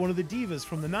 she's like one of the divas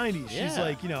from the '90s. Yeah. She's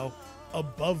like,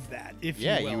 above that, if you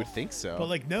will. Yeah, you would think so. But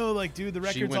like, no, like, dude, the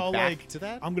record's all back like, to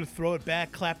that? I'm gonna throw it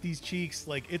back, clap these cheeks,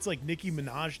 like it's like Nicki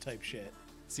Minaj type shit.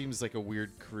 Seems like a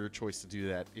weird career choice to do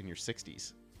that in your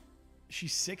 60s.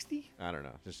 She's 60? I don't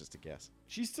know. It's just a guess.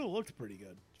 She still looked pretty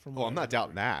good. Well, I'm not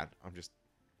doubting that. I'm just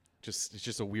it's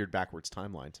just a weird backwards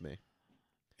timeline to me.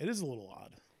 It is a little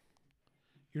odd.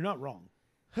 You're not wrong.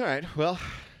 All right. Well,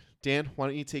 Dan, why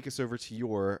don't you take us over to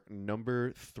your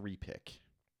number 3 pick?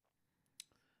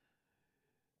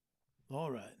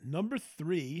 All right. Number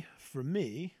 3 for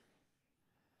me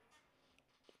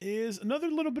is another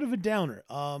little bit of a downer.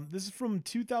 This is from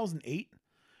 2008.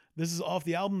 This is off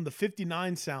the album The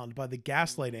 59 Sound by the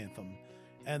Gaslight Anthem.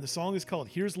 And the song is called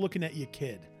Here's Looking at You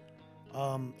Kid.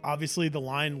 Obviously, the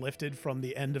line lifted from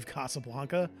the end of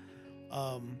Casablanca.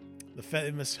 The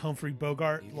famous Humphrey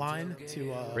Bogart line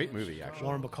to great movie, actually.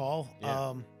 Lauren Bacall.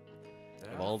 Yeah.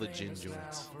 Of all the gin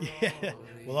joints. Yeah.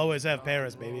 We'll always have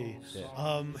Paris, baby.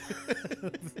 Yeah.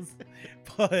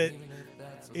 But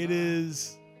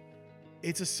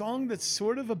it's a song that's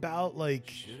sort of about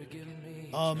like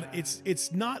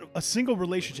it's not a single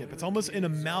relationship. It's almost an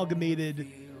amalgamated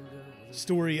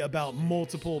story about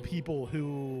multiple people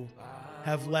who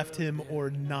have left him or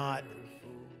not,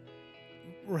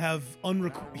 or have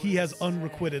he has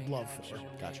unrequited love for.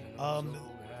 Gotcha.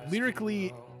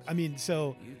 Lyrically, I mean,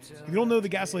 so if you don't know the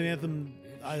Gaslight Anthem,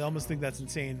 I almost think that's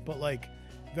insane, but like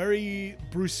very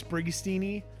Bruce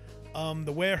Springsteen-y.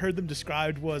 The way I heard them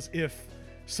described was if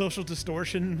Social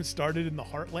Distortion started in the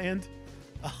Heartland,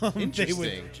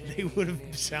 Interesting. they would have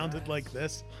sounded like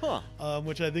this,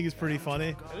 which I think is pretty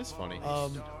funny. That is funny.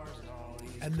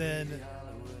 And then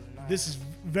this is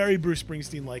very Bruce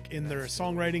Springsteen-like in their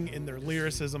songwriting, in their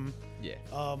lyricism. Yeah.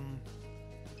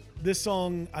 This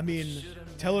song, I mean,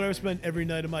 tell her I spent every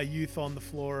night of my youth on the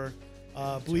floor,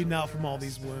 bleeding out from all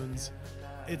these wounds.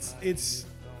 It's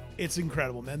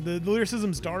incredible, man. The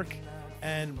lyricism's dark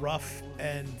and rough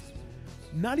and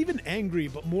not even angry,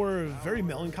 but more very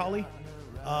melancholy,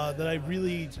 that I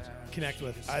really connect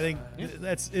with. I think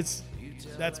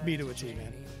that's me to a T,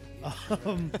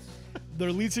 man.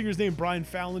 Their lead singer's named Brian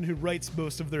Fallon, who writes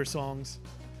most of their songs.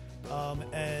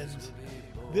 And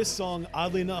this song,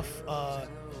 oddly enough,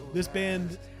 this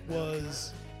band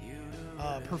was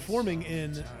performing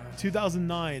in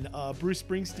 2009. Bruce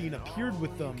Springsteen appeared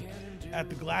with them at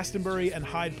the Glastonbury and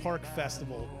Hyde Park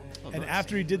Festival. And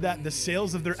after he did that, the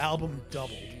sales of their album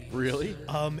doubled. Really?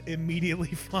 Immediately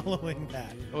following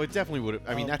that. Oh, it definitely would have.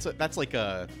 I mean, that's like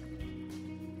a...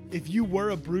 If you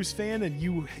were a Bruce fan and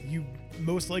you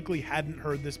most likely hadn't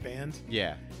heard this band.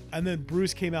 Yeah. And then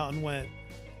Bruce came out and went,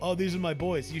 oh, these are my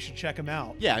boys. You should check them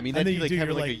out. Yeah, I mean, that'd be like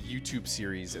having like a YouTube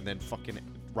series and then fucking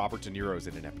Robert De Niro's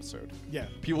in an episode. Yeah.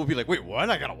 People will be like, wait, what?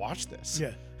 I gotta watch this.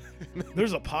 Yeah.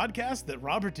 There's a podcast that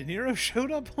Robert De Niro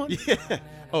showed up on? Yeah.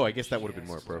 Oh, I guess that would have been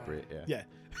more appropriate, yeah. Yeah.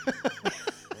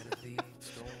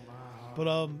 But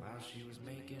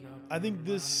I think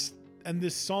this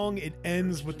song, it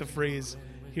ends with the phrase,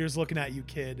 here's looking at you,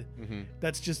 kid. Mm-hmm.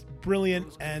 That's just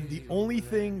brilliant. And the only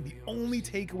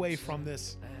takeaway from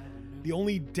this, the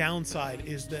only downside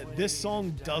is that this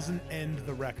song doesn't end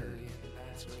the record,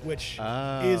 which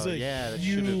is a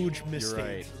huge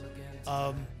mistake.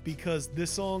 Right. Because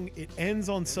this song, it ends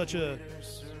on such a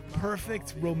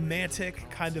perfect, romantic,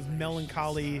 kind of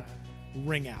melancholy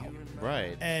ring out.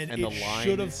 Right. And it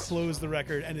should have closed the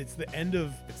record, and it's the end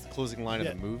of... It's the closing line of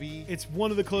the movie? It's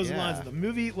one of the closing lines of the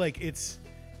movie. Like, it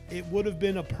would have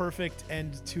been a perfect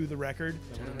end to the record,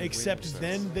 except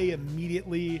then they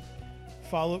immediately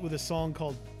follow it with a song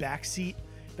called Backseat.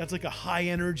 That's like a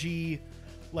high-energy,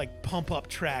 like, pump-up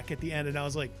track at the end, and I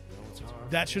was like,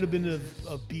 that should have been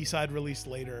a B-side released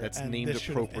later. That's and named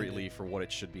appropriately for what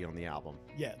it should be on the album.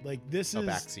 Yeah, like, this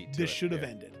should have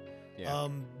ended. Yeah.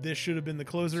 This should have been the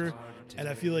closer, and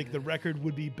I feel like the record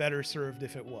would be better served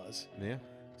if it was. Yeah.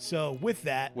 So with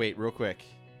that... Wait, real quick.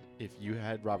 If you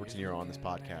had Robert De Niro on this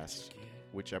podcast,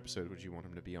 which episode would you want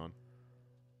him to be on?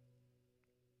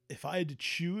 if I had to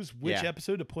choose which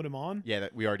episode to put him on. Yeah,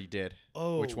 that we already did.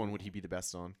 Oh. Which one would he be the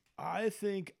best on? I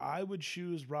think I would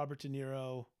choose Robert De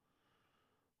Niro.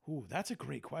 Ooh, that's a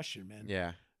great question, man.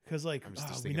 Yeah. Because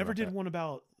we never did one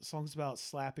about songs about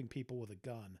slapping people with a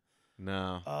gun.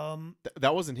 No.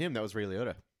 That wasn't him. That was Ray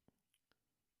Liotta.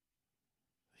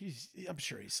 I'm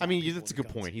sure he's. I mean, that's a good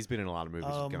point. He's been in a lot of movies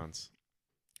with guns.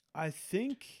 I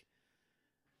think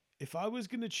if I was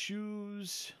gonna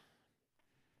choose,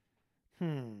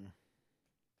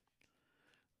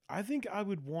 I think I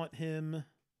would want him.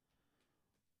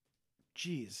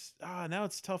 Jeez, now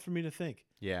it's tough for me to think.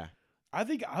 Yeah. I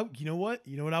think you know what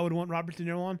I would want Robert De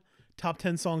Niro on? Top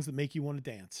 10 songs that make you want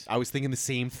to dance. I was thinking the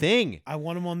same thing. I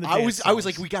want him on the I was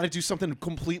like, we got to do something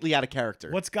completely out of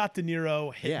character. What's got De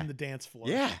Niro hitting the dance floor?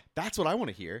 Yeah, that's what I want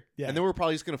to hear. Yeah. And then we're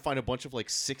probably just going to find a bunch of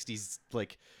 60s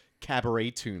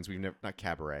cabaret tunes we've never, not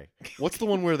cabaret. What's the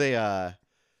one where they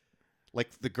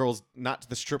the girls, not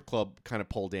the strip club kind of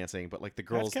pole dancing, but the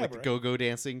girls the go-go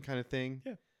dancing kind of thing?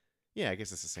 Yeah. Yeah, I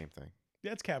guess it's the same thing.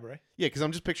 Yeah, it's cabaret. Yeah, because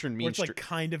I'm just picturing Mean Streets.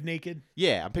 Kind of naked.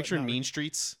 Yeah, I'm picturing Mean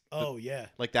Streets. Oh, yeah.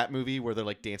 Like that movie where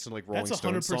they're dancing Rolling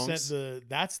Stones songs. That's 100%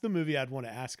 that's the movie I'd want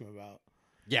to ask him about.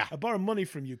 Yeah. I borrow money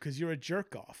from you because you're a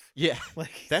jerk off. Yeah.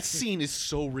 That scene is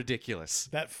so ridiculous.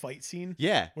 That fight scene.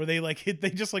 Yeah. Where they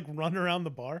they just run around the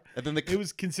bar. And then it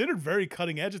was considered very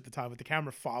cutting edge at the time with the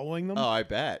camera following them. Oh, I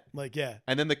bet. Yeah.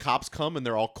 And then the cops come and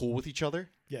they're all cool with each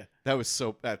other. Yeah.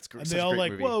 That's great. And they all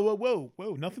movie.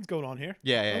 whoa, nothing's going on here.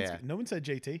 Yeah. No one said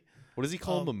JT. What does he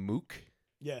call him? A mook?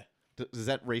 Yeah. Is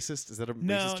that racist? Is that a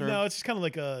racist term? No, it's just kind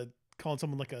of calling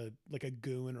someone like a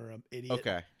goon or an idiot.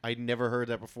 Okay. I never heard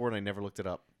that before and I never looked it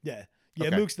up. Yeah. Yeah,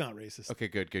 okay. Mook's not racist. Okay,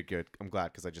 good. I'm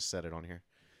glad because I just said it on here.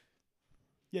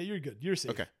 Yeah, you're good. You're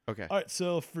safe. Okay. All right,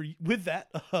 so with that,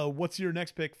 what's your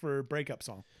next pick for breakup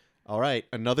song? All right,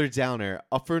 another downer.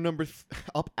 Up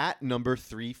at number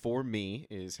 3 for me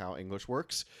is how English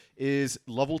works. Is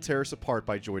 "Love Will Tear Us Apart"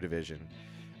 by Joy Division.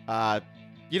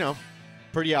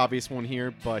 Pretty obvious one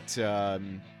here, but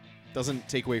doesn't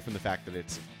take away from the fact that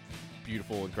it's a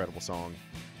beautiful, incredible song.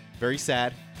 Very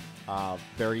sad.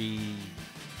 Very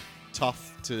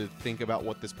tough to think about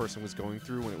what this person was going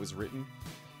through when it was written,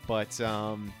 but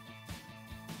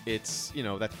it's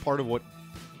that's part of what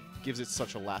gives it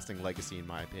such a lasting legacy, in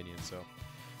my opinion. So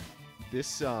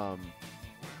this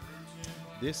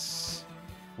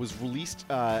was released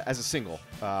as a single.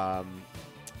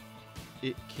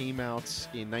 It came out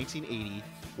in 1980.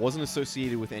 Wasn't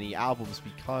associated with any albums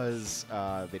because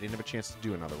they didn't have a chance to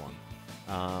do another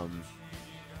one.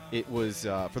 It was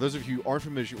for those of you who aren't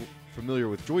familiar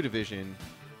with Joy Division,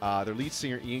 their lead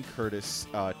singer Ian Curtis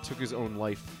took his own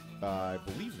life, I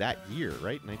believe that year,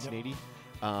 right? 1980.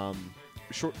 Yep.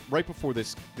 Right before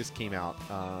this came out,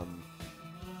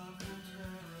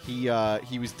 he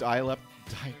was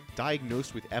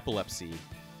diagnosed with epilepsy.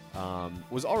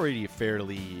 Was already a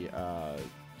fairly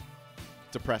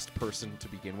depressed person to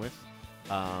begin with,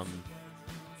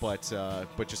 but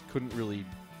just couldn't really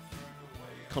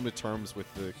come to terms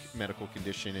with the medical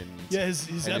condition and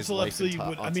his epilepsy.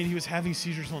 He was having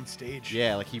seizures on stage.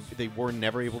 Yeah, they were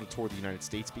never able to tour the United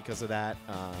States because of that.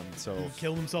 So he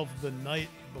killed himself the night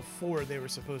before they were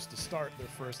supposed to start their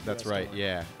first. That's right. Tour.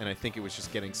 Yeah, and I think it was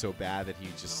just getting so bad that he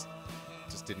just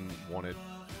didn't want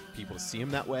people to see him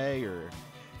that way. Or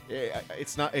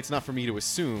it's not for me to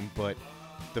assume, but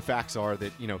the facts are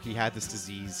that he had this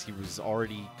disease. He was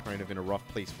already kind of in a rough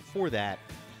place before that.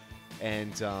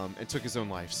 And took his own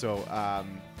life. So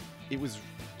it was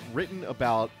written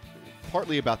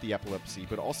partly about the epilepsy,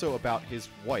 but also about his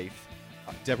wife,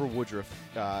 Deborah Woodruff,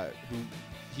 who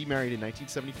he married in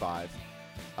 1975.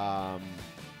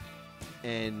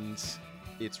 And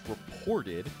it's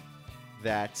reported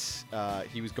that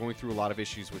he was going through a lot of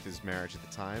issues with his marriage at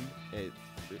the time. It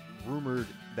rumored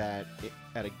that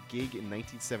at a gig in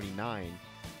 1979,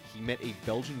 he met a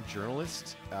Belgian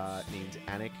journalist named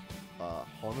Annick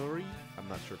Honoré. I'm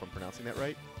not sure if I'm pronouncing that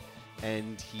right.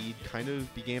 And he kind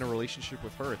of began a relationship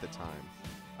with her at the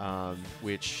time,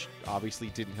 which obviously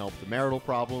didn't help the marital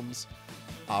problems.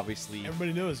 Obviously,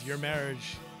 everybody knows your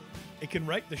marriage, it can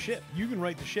right the ship. You can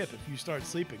right the ship if you start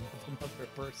sleeping with another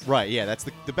person. Right, yeah. That's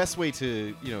the best way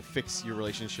to fix your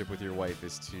relationship with your wife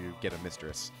is to get a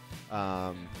mistress.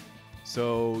 That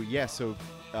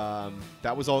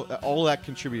was all that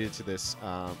contributed to this.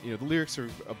 The lyrics are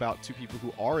about two people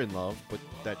who are in love, but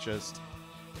that just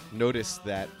notice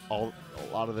that a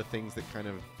lot of the things that kind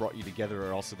of brought you together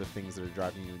are also the things that are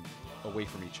driving you away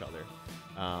from each other,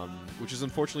 which is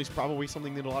unfortunately probably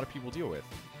something that a lot of people deal with.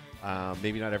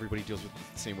 Maybe not everybody deals with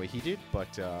it the same way he did,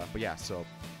 but yeah. So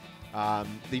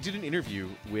They did an interview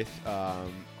with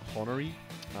Honoré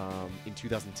in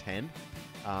 2010,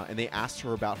 and they asked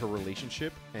her about her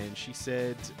relationship, and she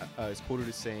said, is quoted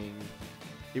as saying,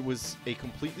 "It was a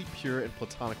completely pure and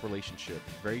platonic relationship,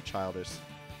 very childish,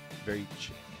 very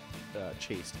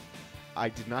chaste. I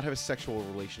did not have a sexual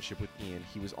relationship with Ian.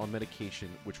 He was on medication,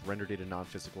 which rendered it a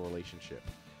non-physical relationship."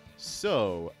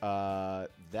 So,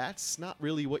 that's not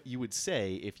really what you would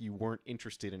say if you weren't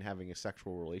interested in having a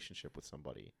sexual relationship with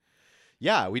somebody.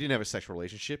 Yeah, we didn't have a sexual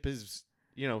relationship.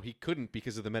 He couldn't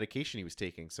because of the medication he was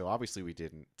taking, so obviously we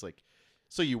didn't. It's like,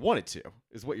 so you wanted to,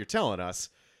 is what you're telling us.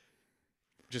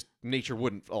 Just nature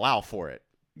wouldn't allow for it.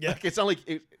 Yeah. Like, it's not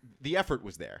like the effort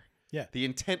was there. Yeah. The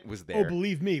intent was there. Oh,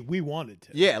 believe me, we wanted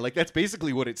to. Yeah, like that's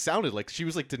basically what it sounded like. She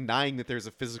was like denying that there's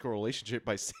a physical relationship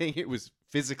by saying it was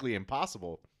physically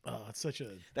impossible. Oh, it's such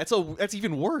a... That's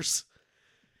even worse.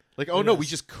 Like, oh no, we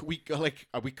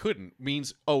couldn't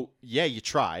means, oh yeah, you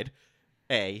tried,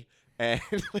 and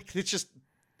like it's just,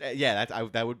 yeah,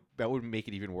 that would make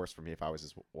it even worse for me if I was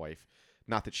his wife.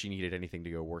 Not that she needed anything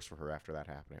to go worse for her after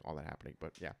all that happening,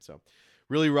 but yeah, so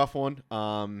really rough one.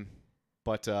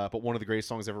 But one of the greatest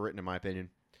songs ever written, in my opinion.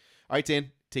 All right,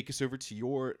 Dan, take us over to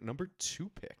your number 2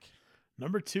 pick.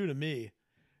 Number 2 to me,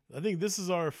 I think this is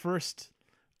our first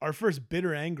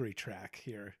Bitter Angry track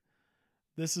here.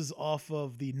 This is off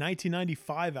of the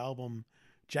 1995 album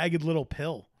Jagged Little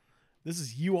Pill. This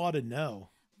is You Ought to Know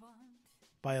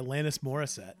by Alanis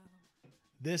Morissette.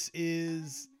 This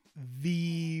is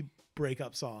the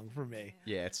breakup song for me.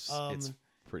 Yeah, it's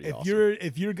pretty awesome.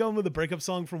 If you're going with a breakup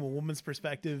song from a woman's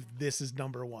perspective, this is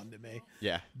number 1 to me.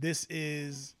 Yeah. This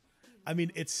is, I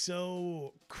mean, it's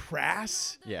so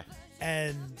crass. Yeah.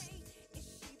 And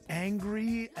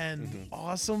angry and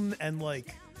awesome, and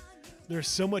like there's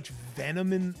so much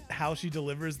venom in how she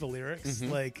delivers the lyrics.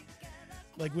 Like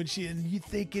when and you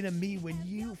thinking of me when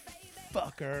you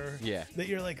fuck her. Yeah. That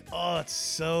you're like, oh, it's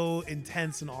so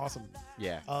intense and awesome.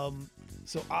 Yeah.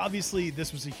 So obviously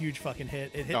this was a huge fucking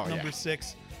hit. It hit number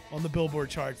 6 on the Billboard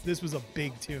charts. This was a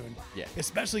big tune. Yeah.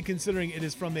 Especially considering it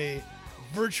is from a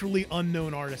virtually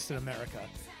unknown artist in America.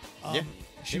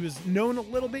 She was known a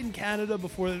little bit in Canada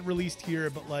before it released here,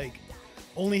 but like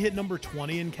only hit number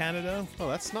 20 in Canada. Oh,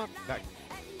 that's not that.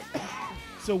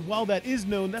 So while that is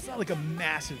known, that's not like a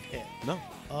massive hit. No.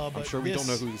 I'm sure we don't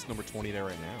know who's number 20 there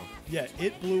right now. Yeah,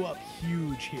 it blew up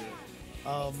huge here.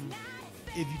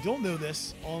 If you don't know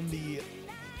this, on the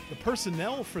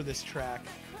personnel for this track,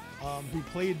 who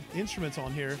played instruments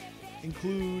on here,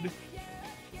 include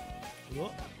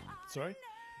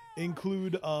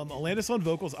Alanis on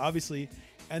vocals, obviously,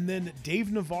 and then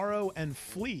Dave Navarro and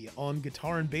Flea on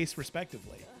guitar and bass,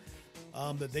 respectively,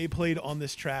 that they played on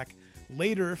this track.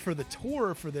 Later, for the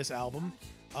tour for this album,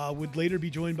 would later be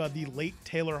joined by the late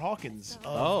Taylor Hawkins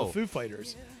of the Foo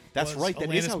Fighters. That's right.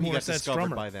 That is how he got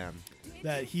discovered by them.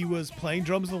 That he was playing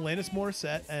drums with Alanis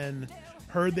Morissette and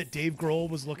heard that Dave Grohl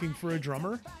was looking for a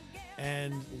drummer,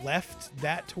 and left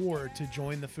that tour to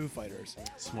join the Foo Fighters.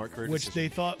 Smart career which decision. They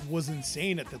thought was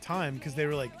insane at the time, because they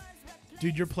were like,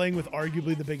 dude, you're playing with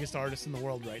arguably the biggest artist in the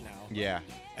world right now. Yeah.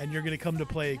 And you're going to come to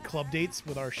play club dates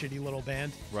with our shitty little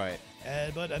band. Right.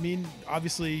 But, I mean,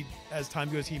 obviously, as time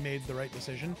goes, he made the right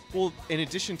decision. Well, in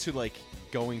addition to, like,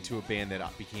 going to a band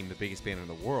that became the biggest band in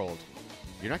the world,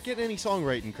 you're not getting any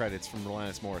songwriting credits from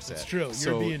Alanis Morissette. That's true.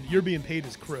 You're being paid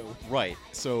as crew. Right.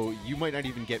 So you might not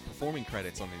even get performing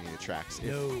credits on any of the tracks.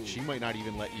 No. She might not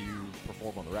even let you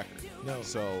perform on the record. No.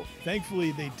 So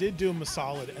thankfully, they did do him a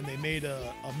solid, and they made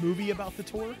a movie about the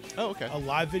tour. Oh, okay. A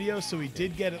live video, so he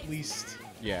did get at least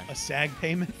a SAG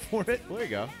payment for it. Well, there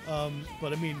you go.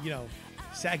 But I mean,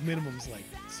 SAG minimum's like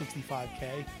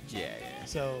 $65K. Yeah.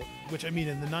 So, which I mean,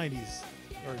 in the 90s,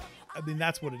 or I mean,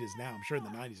 that's what it is now. I'm sure in the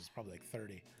 90s it's probably like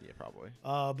 30. Yeah, probably.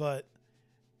 But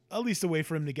at least a way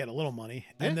for him to get a little money.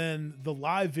 Yeah. And then the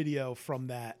live video from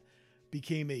that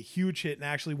became a huge hit and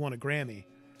actually won a Grammy.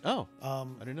 Oh, I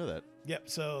didn't know that. Yep.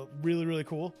 So really, really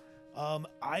cool.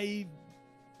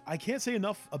 I can't say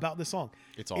enough about this song.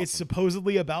 It's awesome. It's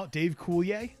supposedly about Dave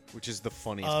Coulier, which is the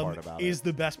funniest part about it. Is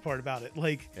the best part about it.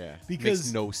 Like, because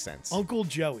makes no sense. Uncle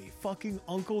Joey, fucking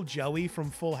Uncle Joey from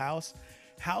Full House.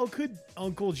 How could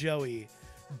Uncle Joey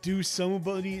do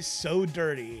somebody so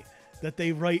dirty that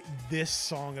they write this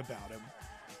song about him?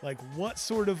 Like, what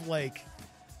sort of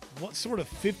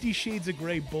 50 Shades of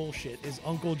Grey bullshit is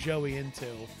Uncle Joey into?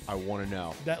 I want to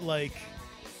know. That, like,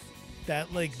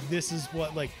 that like this is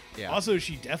what like. Yeah. Also,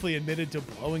 she definitely admitted to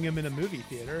blowing him in a movie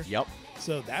theater. Yep.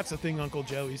 So that's a thing Uncle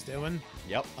Joey's doing.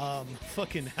 Yep.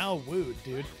 Fucking how wooed,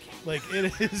 dude. Like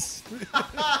it is,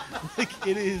 like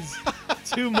it is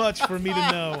too much for me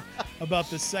to know about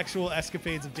the sexual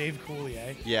escapades of Dave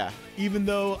Coulier. Yeah. Even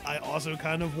though I also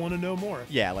kind of want to know more.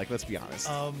 Yeah, like let's be honest.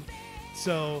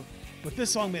 So, but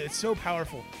this song, man, it's so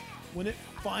powerful. When it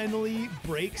finally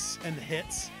breaks and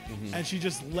hits, and she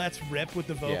just lets rip with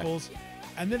the vocals. Yeah.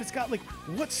 And then it's got like,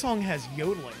 what song has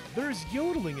yodeling? There's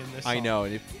yodeling in this song. I know,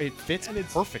 and it fits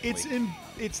perfectly.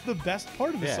 It's the best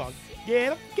part of the song.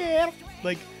 Get up.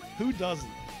 Like, who doesn't?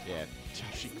 Yeah,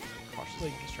 she crushes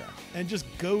like, this track. And just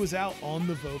goes out on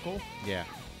the vocal. Yeah.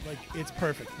 Like, it's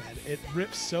perfect, man. It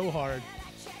rips so hard.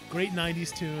 Great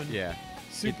 90s tune. Yeah.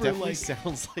 Super, it definitely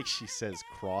sounds like she says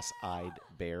cross-eyed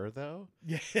bear, though.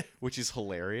 Yeah. Which is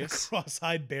hilarious. The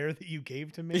cross-eyed bear that you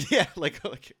gave to me? Yeah, like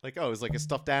oh, it was like a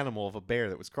stuffed animal of a bear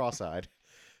that was cross-eyed.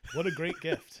 What a great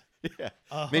gift. Yeah.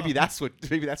 Maybe that's what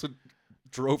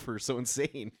drove her so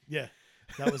insane. Yeah.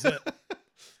 That was it.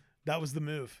 That was the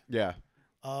move. Yeah.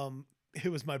 It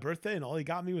was my birthday, and all he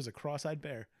got me was a cross-eyed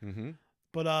bear. Mm-hmm.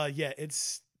 But yeah,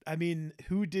 I mean,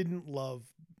 who didn't love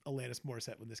Alanis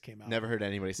Morissette when this came out? Never heard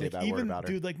anybody say a bad word about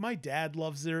her. Dude, like my dad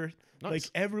loves her. Nice. Like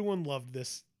everyone loved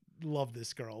this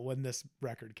girl when this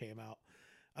record came out.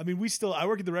 I mean, I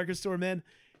work at the record store, man.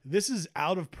 This is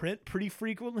out of print pretty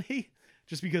frequently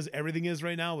just because everything is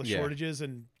right now with shortages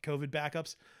and COVID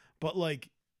backups. But like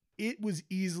it was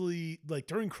easily like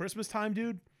during Christmas time,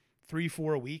 dude,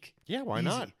 3-4 a week. Yeah, why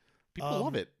not? People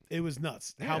love it. It was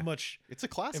nuts. Yeah. How much it's a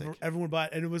classic. Everyone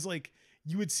bought it. And it was like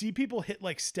you would see people hit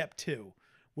like step 2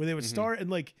 where they would start and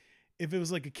like if it was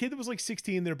like a kid that was like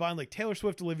 16, they're buying like Taylor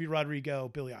Swift, Olivia Rodrigo,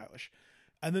 Billie Eilish.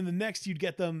 And then the next you'd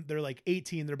get them, they're like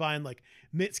 18, they're buying like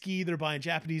Mitski, they're buying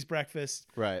Japanese Breakfast.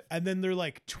 Right. And then they're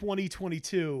like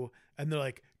 2022 and they're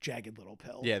like Jagged Little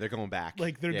Pill. Yeah, they're going back.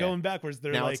 Like they're going backwards.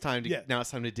 They're now like, it's time to now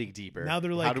it's time to dig deeper. Now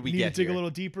they're like, how did we dig a little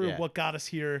deeper? Yeah. What got us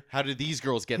here? How did these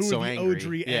girls get Who so are the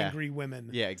angry? Angry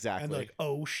women. Yeah, exactly. And like,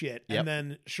 oh shit. Yep. And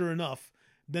then sure enough,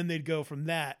 then they'd go from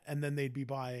that and then they'd be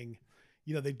buying,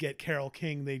 they'd get Carole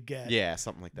King, they'd get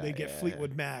something like that. They'd get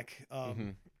Fleetwood Mac.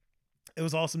 It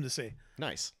was awesome to see.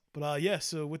 Nice. But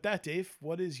so with that, Dave,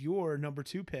 what is your number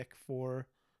 2 pick for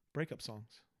breakup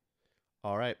songs?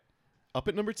 All right. Up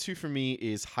at number 2 for me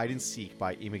is Hide and Seek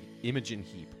by Imogen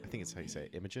Heap. I think it's how you say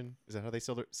it. Imogen? Is that how they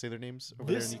say their names over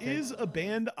there in the UK? This is a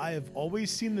band I have always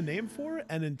seen the name for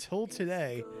and until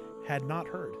today had not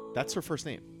heard. That's her first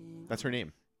name. That's her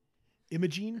name.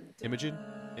 Imogen? Imogen?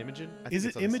 Is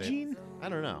it Imogen? I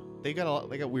don't know. They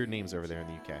got weird names over there in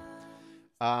the UK.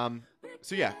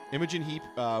 So yeah, Imogen Heap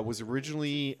was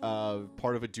originally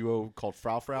part of a duo called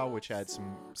Frau Frau, which had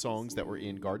some songs that were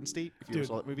in Garden State. If you ever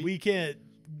saw that movie,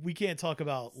 we can't talk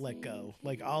about Let Go.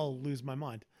 Like I'll lose my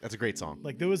mind. That's a great song.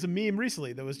 Like there was a meme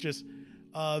recently that was just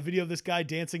a video of this guy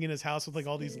dancing in his house with like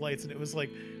all these lights, and it was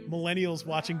like millennials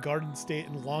watching Garden State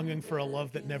and longing for a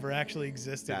love that never actually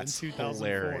existed in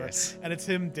 2004. Hilarious. And it's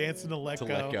him dancing to Let Go.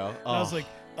 Let Go. And I was like,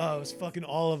 oh, it was fucking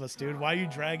all of us, dude. Why are you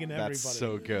dragging everybody? That's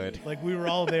so good. Like we were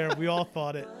all there. We all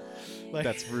thought it. Like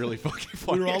that's really fucking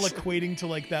funny. We were all equating to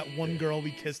like that one girl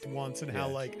we kissed once and how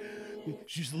like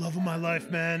she's the love of my life,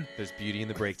 man. There's beauty in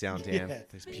the breakdown, Dan. Yeah.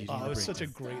 There's beauty in the breakdown. It was breakdown. such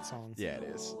a great song. Yeah, it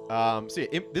is. So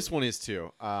yeah, this one is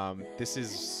too. This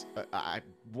is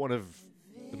one of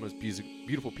the most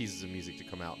beautiful pieces of music to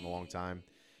come out in a long time.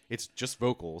 It's just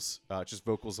vocals on a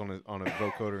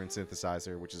vocoder and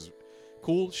synthesizer, which is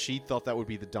cool. She thought that would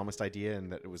be the dumbest idea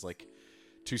and that it was like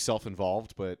too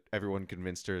self-involved, but everyone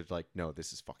convinced her like, no,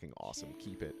 this is fucking awesome.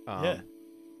 Keep it.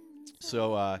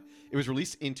 So it was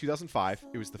released in 2005.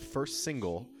 It was the first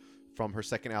single from her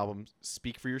second album,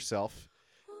 Speak for Yourself.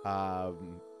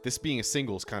 This being a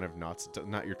single is kind of nuts.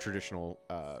 Not your traditional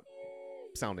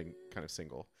sounding kind of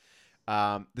single.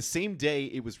 The same day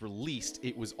it was released,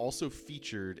 it was also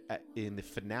featured in the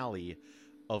finale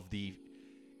of the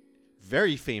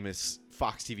very famous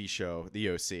Fox TV show, The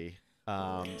O.C.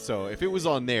 So if it was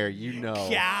on there,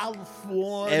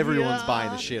 California. Everyone's buying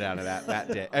the shit out of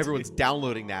that day. Everyone's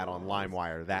downloading that on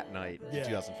LimeWire that night in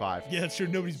 2005. Yeah, sure.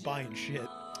 Nobody's buying shit.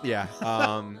 Yeah.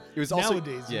 It was also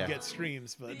nowadays you get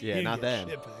streams, but yeah, not then.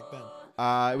 Shit back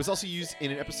then. It was also used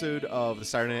in an episode of the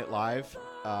Saturday Night Live,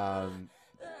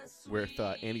 with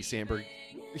Andy Samberg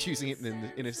using it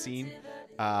in a scene.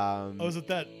 Is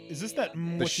this that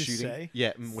what you say?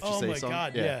 Yeah, what you say. Oh my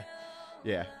god, yeah.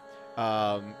 Yeah.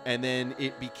 And then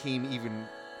it became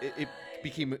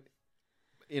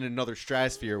in another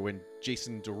stratosphere when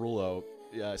Jason Derulo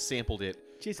sampled it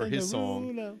for his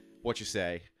song "What You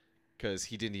Say," because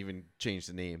he didn't even change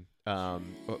the name.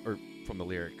 or from the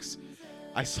lyrics.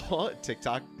 I saw a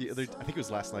TikTok I think it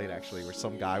was last night actually, where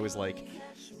some guy was like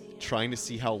trying to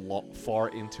see how far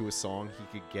into a song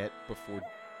he could get before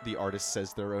the artist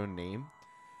says their own name.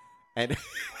 And,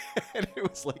 and it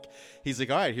was like, he's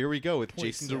like, all right, here we go with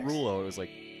Jason Derulo. It was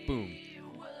like, boom.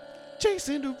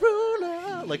 Jason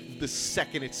Derulo! Like, the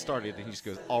second it started, and he just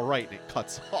goes, all right, and it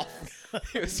cuts off.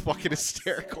 It was fucking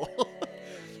hysterical.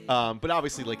 But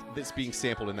obviously, like, this being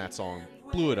sampled in that song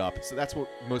blew it up. So that's what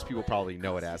most people probably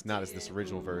know it as, not as this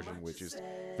original version, which is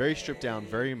very stripped down,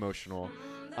 very emotional.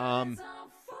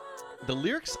 The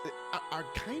lyrics are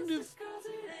kind of...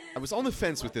 I was on the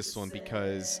fence with this one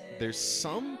because there's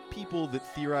some people that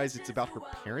theorize it's about her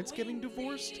parents getting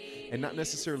divorced and not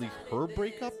necessarily her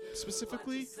breakup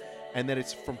specifically, and that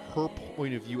it's from her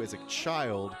point of view as a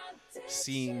child,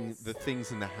 seeing the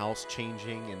things in the house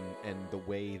changing and the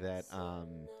way that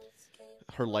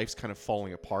her life's kind of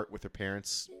falling apart with her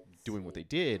parents doing what they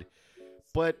did.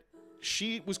 But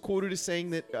she was quoted as saying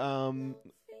that,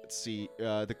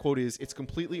 the quote is, "It's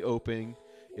completely open.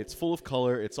 It's full of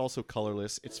color. It's also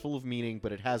colorless. It's full of meaning,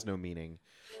 but it has no meaning.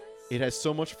 It has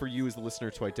so much for you as the listener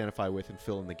to identify with and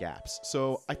fill in the gaps."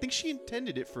 So I think she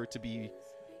intended it for it to be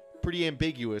pretty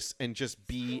ambiguous and just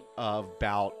be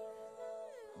about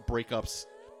breakups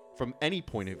from any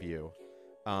point of view.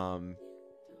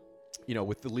 You know,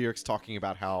 with the lyrics talking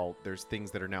about how there's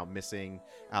things that are now missing,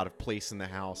 out of place in the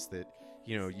house, that,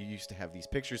 you know, you used to have these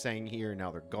pictures hanging here, now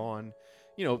they're gone.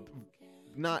 You know,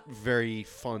 not very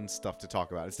fun stuff to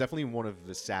talk about. It's definitely one of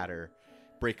the sadder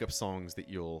breakup songs that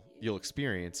you'll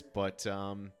experience, but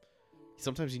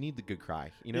sometimes you need the good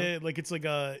cry, you know? Yeah, like it's like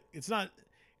a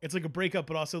breakup,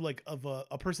 but also like of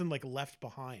a person like left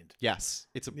behind. Yes,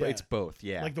 it's both.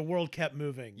 Yeah, like the world kept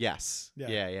moving. Yes.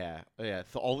 Yeah.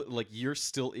 So all, like, you're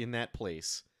still in that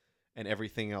place, and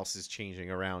everything else is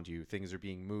changing around you. Things are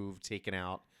being moved, taken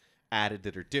out, added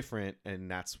that are different, and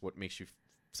that's what makes you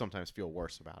sometimes feel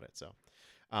worse about it. So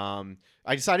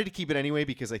I decided to keep it anyway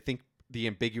because I think the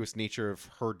ambiguous nature of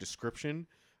her description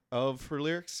of her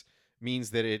lyrics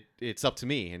means that it's up to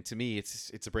me, and to me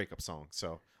it's a breakup song.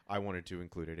 So I wanted to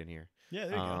include it in here. Yeah,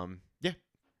 there you go. Yeah.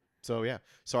 So yeah,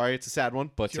 sorry, it's a sad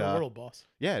one, but it's your world, boss.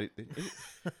 Yeah,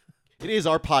 it is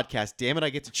our podcast. Damn it, I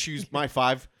get to choose my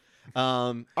 5.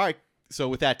 All right. So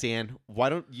with that, Dan, why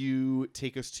don't you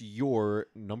take us to your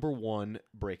number 1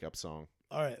 breakup song?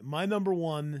 All right, my number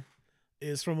 1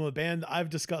 is from a band I've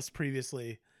discussed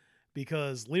previously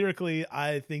because lyrically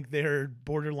I think they're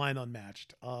borderline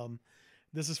unmatched.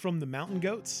 This is from the Mountain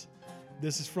Goats.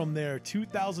 This is from their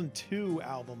 2002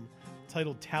 album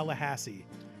titled Tallahassee,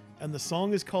 and the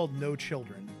song is called No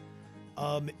Children.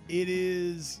 It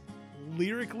is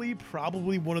lyrically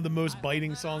probably one of the most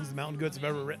biting songs the Mountain Goats have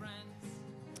ever written.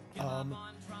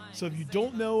 So if you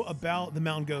don't know about the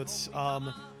Mountain Goats,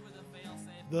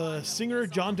 the singer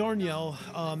John Darnielle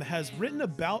has written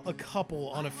about a couple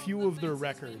on a few of their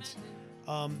records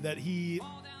that the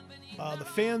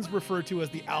fans refer to as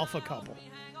the Alpha Couple.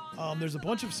 There's a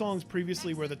bunch of songs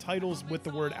previously where the titles with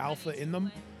the word alpha in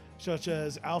them, such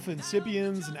as Alpha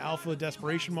Incipiens and Alpha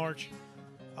Desperation March.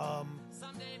 The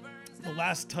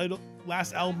last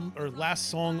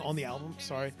song on the album,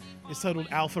 is titled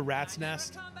Alpha Rat's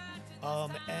Nest.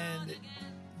 And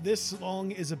this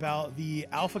song is about the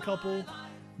Alpha Couple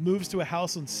moves to a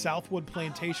house on Southwood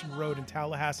Plantation Road in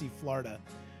Tallahassee, Florida.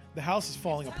 The house is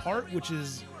falling apart, which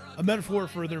is a metaphor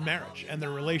for their marriage and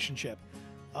their relationship.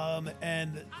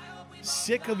 And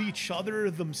sick of each other,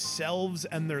 themselves,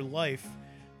 and their life,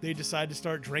 they decide to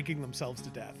start drinking themselves to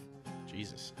death.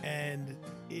 Jesus. And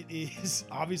it is,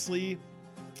 obviously,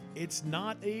 it's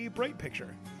not a bright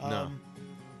picture. No,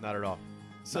 not at all.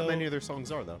 So, not many of their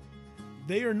songs are, though.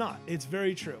 They are not. It's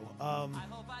very true.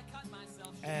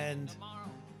 And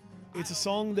it's a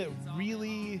song that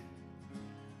really...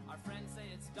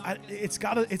 it's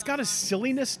got a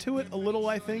silliness to it a little,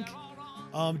 I think.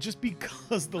 Just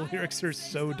because the lyrics are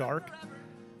so dark.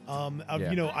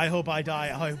 You know, I hope I die,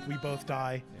 I hope we both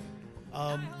die.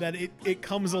 That it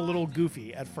comes a little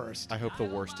goofy at first. I hope the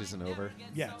worst isn't over.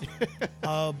 Yeah.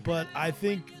 But I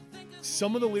think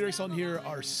some of the lyrics on here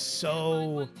are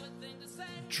so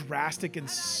drastic and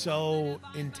so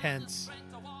intense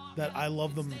that I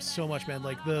love them so much, man.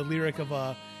 Like the lyric of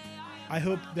I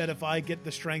hope that if I get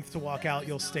the strength to walk out,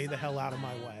 you'll stay the hell out of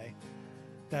my way.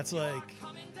 That's like...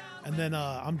 And then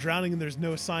I'm drowning and there's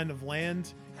no sign of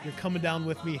land. You're coming down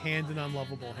with me, hand in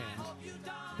unlovable hand.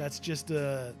 That's just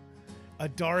a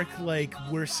dark, like,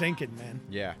 we're sinking, man.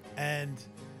 Yeah. And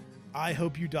I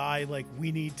hope you die. Like,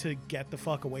 we need to get the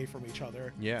fuck away from each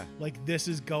other. Yeah. Like, this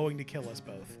is going to kill us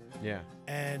both. Yeah.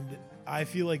 And I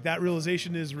feel like that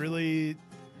realization is really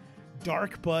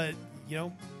dark, but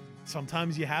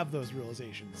sometimes you have those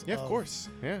realizations. Yeah, of course.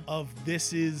 Yeah. Of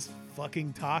this is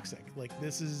fucking toxic. Like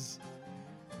this is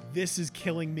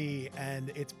killing me,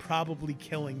 and it's probably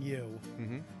killing you.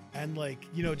 Mm-hmm. And like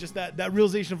just that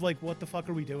realization of like, what the fuck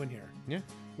are we doing here? Yeah.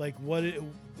 Like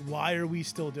why are we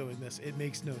still doing this? It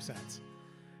makes no sense.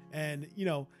 And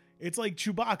it's like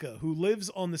Chewbacca, who lives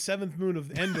on the 7th moon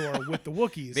of Endor with the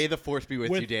Wookiees. May the Force be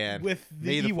with you, Dan. With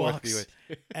the Ewoks.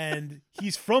 And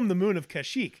he's from the moon of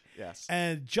Kashyyyk. Yes.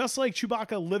 And just like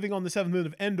Chewbacca living on the 7th moon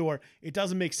of Endor, it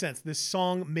doesn't make sense. This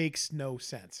song makes no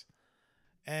sense.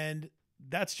 And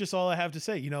that's just all I have to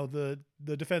say. The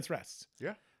defense rests.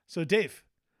 Yeah. So, Dave,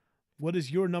 what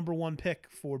is your number one pick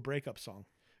for breakup song?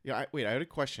 Yeah, I had a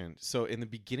question. So, in the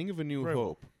beginning of A New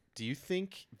Hope, do you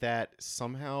think that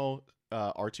somehow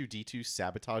R2-D2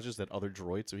 sabotages that other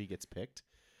droid so he gets picked?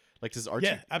 Like, does R2?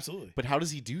 Yeah, absolutely. But how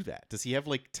does he do that? Does he have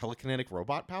like telekinetic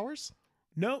robot powers?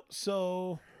 No.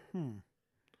 So,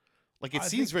 like it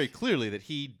seems very clearly that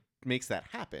he makes that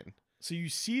happen. So you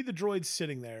see the droid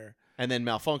sitting there, and then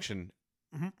malfunction,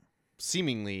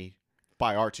 seemingly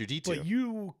by R2-D2. But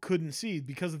you couldn't see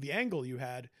because of the angle you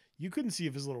had. You couldn't see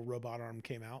if his little robot arm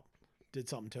came out, did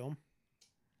something to him.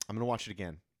 I'm gonna watch it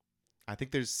again. I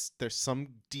think there's some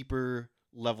deeper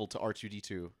level to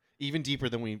R2-D2, even deeper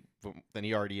than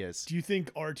he already is. Do you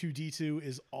think R2-D2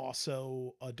 is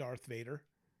also a Darth Vader?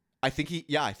 I think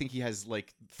he has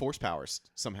like force powers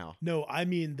somehow. No, I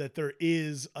mean that there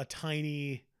is a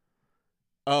tiny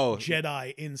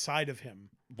Jedi inside of him.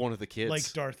 One of the kids,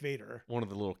 like Darth Vader. One of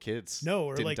the little kids. No,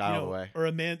 or didn't like die away. Or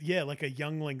a man, like a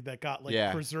youngling that got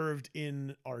preserved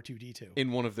in R2-D2.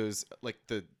 In one of those, like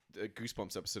the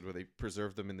Goosebumps episode where they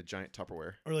preserved them in the giant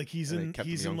Tupperware. Or like he's in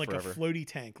like forever. A floaty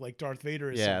tank, like Darth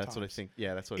Vader is. Yeah, sometimes. That's what I think.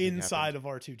 Yeah, that's what inside of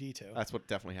R2-D2. That's what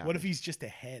definitely happened. What if he's just a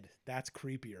head? That's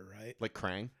creepier, right? Like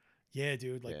Krang. Yeah,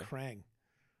 dude, like Krang.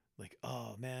 Like,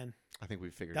 oh man, I think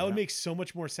we've figured that would make so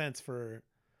much more sense for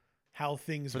how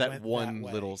things for that one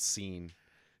little scene.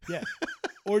 Yeah,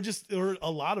 or a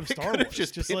lot of Star Wars.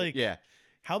 Just like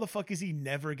how the fuck is he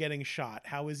never getting shot?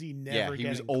 How is he never?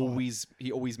 Yeah,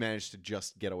 he always managed to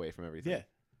just get away from everything.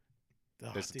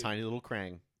 Yeah, there's a tiny little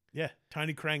Krang. Yeah,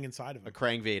 tiny Krang inside of him. A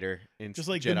Krang Vader, just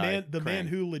like Jedi the man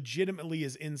who legitimately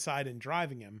is inside and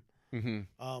driving him.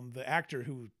 Mm-hmm. The actor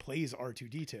who plays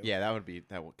R2-D2. Yeah, that would have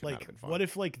been fun. What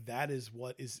if like that is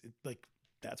what is like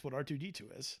that's what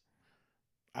R2-D2 is?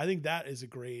 I think that is a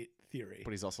great theory.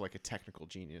 But he's also like a technical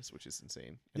genius, which is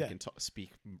insane. And he can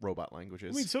speak robot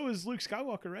languages. I mean, so is Luke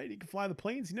Skywalker, right? He can fly the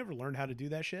planes. He never learned how to do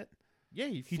that shit. Yeah,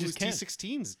 he just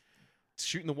T-16s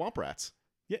shooting the Womp Rats.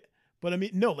 Yeah, but I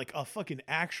mean, no, like a fucking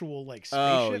actual like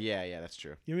spaceship. Oh yeah, that's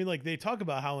true. You mean like they talk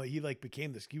about how he like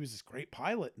became he was this great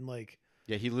pilot and like.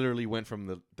 Yeah, he literally went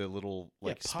from the little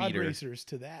like pod speeder racers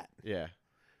to that. Yeah.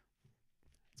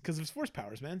 It's because of his force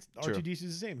powers, man. R2-D2 is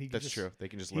the same. That's true. They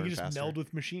can just learn faster. He can just meld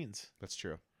with machines. That's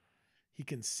true. He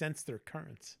can sense their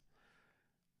currents.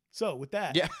 So with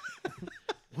that,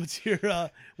 what's your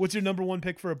number one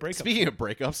pick for a breakup? Speaking of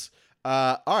breakups,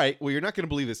 all right. Well, you're not going to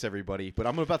believe this, everybody, but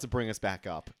I'm about to bring us back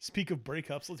up. Speak of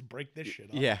breakups, let's break this shit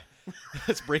up. Yeah,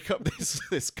 let's break up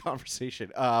this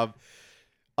conversation.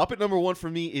 Up at number one for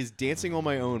me is "Dancing on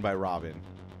My Own" by Robyn.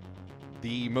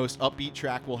 The most upbeat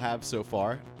track we'll have so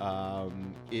far.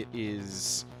 It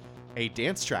is a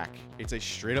dance track. It's a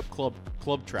straight up club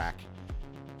track.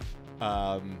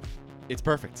 It's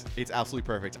perfect. It's absolutely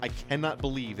perfect. I cannot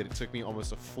believe that it took me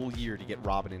almost a full year to get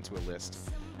Robyn into a list.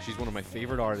 She's one of my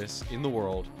favorite artists in the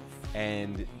world,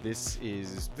 and this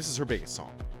is her biggest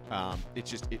song.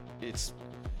 It's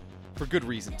for good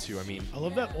reason too. I mean, I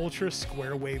love that ultra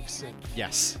square wave synth.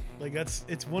 Yes. Like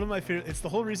it's one of my favorite. It's the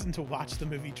whole reason to watch the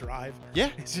movie Drive. Yeah.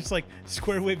 It's just like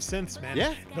square wave synths, man.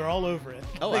 Yeah. They're all over it.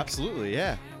 Oh, like, absolutely.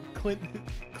 Yeah.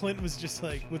 Clint was just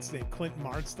like, what's his name? Clint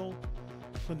Mansell.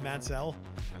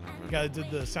 The guy that did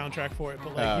the soundtrack for it,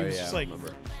 but like he was just like,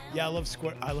 I love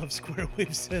square wave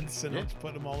synths, and I'm just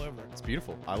putting them all over. It's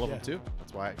beautiful. I love them too.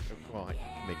 That's why I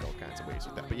make all kinds of waves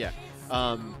with that. But yeah.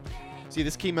 See,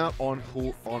 this came out on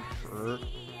her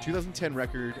 2010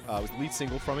 record. It was the lead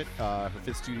single from it. Her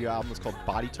fifth studio album was called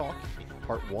Body Talk,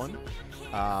 Part 1.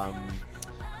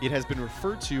 It has been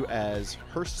referred to as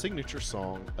her signature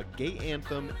song, a gay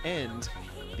anthem, and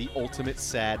the ultimate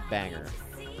sad banger,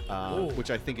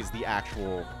 which I think is the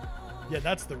actual... Yeah,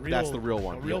 that's the real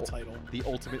one. Real title. The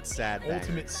ultimate sad banger.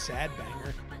 Ultimate sad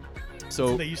banger. So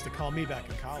that's what they used to call me back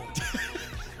in college.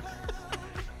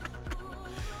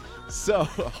 So...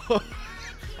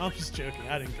 I'm just joking.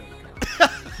 I didn't go to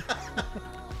college.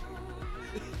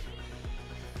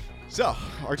 So,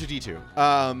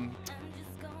 R2-D2.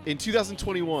 In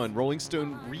 2021, Rolling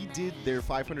Stone redid their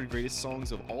 500 greatest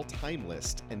songs of all time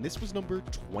list, and this was number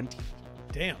 20.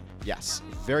 Damn. Yes,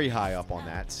 very high up on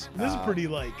that. This is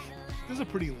a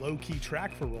pretty low key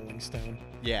track for Rolling Stone.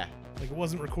 Yeah. Like it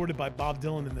wasn't recorded by Bob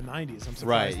Dylan in the 90s. I'm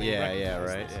surprised. Right. Yeah.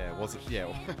 Right. This. Yeah. Was it?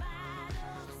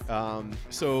 Yeah.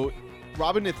 So,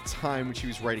 Robin at the time when she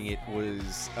was writing it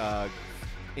was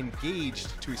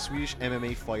engaged to a Swedish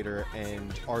MMA fighter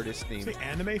and artist named. Say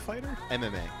anime fighter?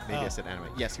 MMA. Maybe I said anime.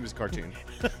 Yes, he was a cartoon.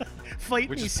 Fight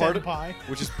which me, is senpai.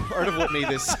 Which is part of what made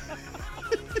this.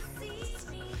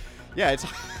 Yeah, it's.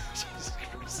 Jesus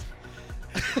Christ.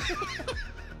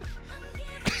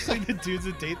 It's like the dudes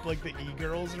that date like the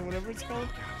e-girls or whatever it's called.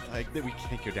 Like we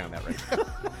can't go down that right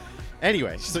now.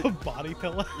 Anyway, so a body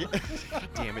pillow. Yeah.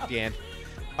 Damn it, Dan.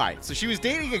 All right, so she was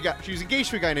dating a guy. She was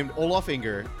engaged to a guy named Olaf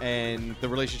Inger, and the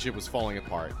relationship was falling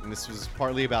apart. And this was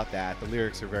partly about that. The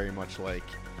lyrics are very much like,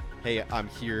 "Hey, I'm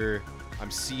here. I'm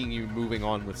seeing you moving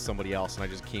on with somebody else, and I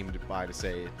just came by to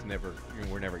say it's never.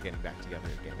 We're never getting back together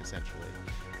again." Essentially,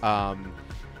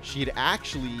 she had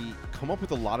actually come up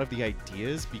with a lot of the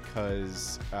ideas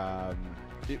because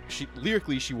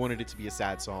lyrically she wanted it to be a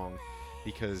sad song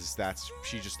because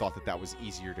she just thought that was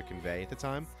easier to convey at the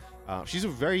time. She's a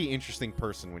very interesting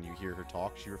person when you hear her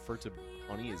talk. She referred to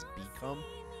honey as B-cum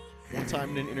one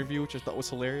time in an interview, which I thought was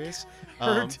hilarious.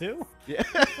 Her too? Yeah.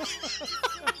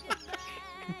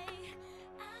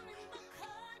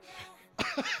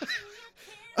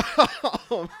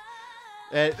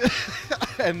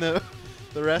 And the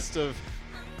rest of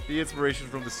the inspiration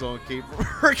from the song came from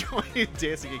her going and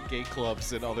dancing at gay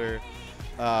clubs and other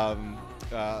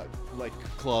like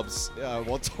clubs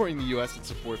while touring the U.S. in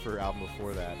support for her album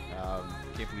before that.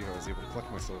 Can't believe I was able to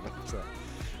collect myself.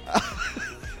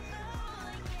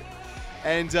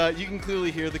 And you can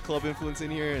clearly hear the club influence in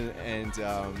here, and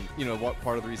you know what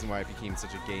part of the reason why it became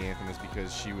such a gay anthem is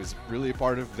because she was really a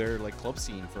part of their like club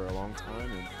scene for a long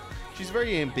time, and she's a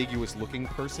very ambiguous looking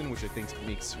person, which I think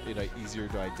makes it easier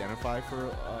to identify for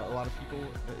a lot of people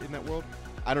in that world.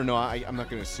 I don't know, I'm not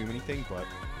going to assume anything, but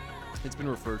it's been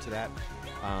referred to that.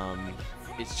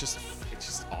 It's just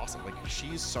awesome. Like,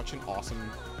 she's such an awesome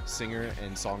singer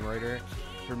and songwriter.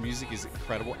 Her music is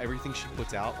incredible. Everything she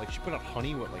puts out, like she put out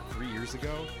Honey, 3 years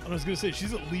ago? I was gonna say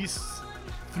she's at least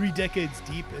 3 decades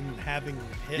deep in having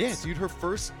hits. Yeah, dude. Her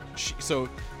first. So,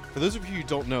 for those of you who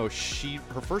don't know,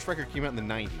 her first record came out in the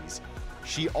 '90s.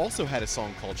 She also had a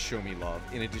song called "Show Me Love,"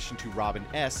 in addition to Robin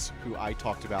S., who I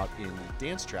talked about in the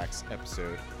Dance Tracks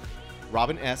episode.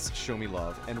 Robin S., "Show Me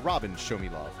Love," and Robin, "Show Me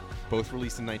Love," both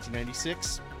released in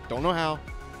 1996. Don't know how,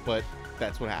 but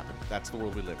that's what happened. That's the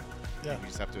world we live in. Yeah. We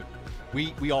just have to.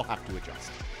 We all have to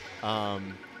adjust.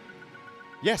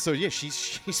 Yeah. So yeah,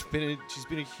 she's been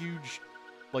a huge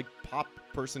like pop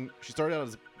person. She started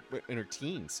out in her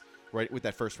teens, right, with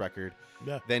that first record.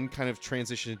 Yeah. Then kind of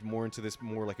transitioned more into this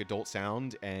more like adult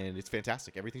sound, and it's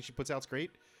fantastic. Everything she puts out's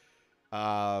great.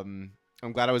 I'm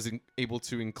glad I was able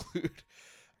to include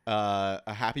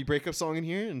a happy breakup song in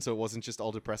here, and so it wasn't just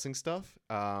all depressing stuff.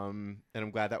 And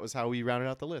I'm glad that was how we rounded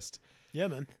out the list. Yeah,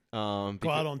 man. Go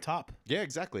out on top. Yeah,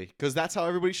 exactly. Because that's how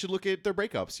everybody should look at their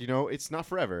breakups. You know, it's not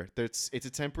forever. It's a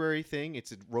temporary thing.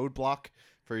 It's a roadblock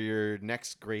for your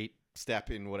next great step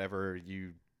in whatever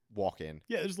you walk in.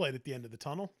 Yeah, there's light at the end of the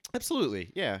tunnel.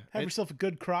 Absolutely. Yeah. Have yourself a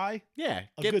good cry. Yeah.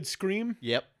 A good scream.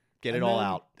 Yep. Get it all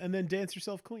out. And then dance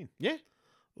yourself clean. Yeah.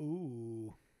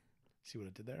 Ooh. See what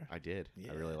I did there? I did.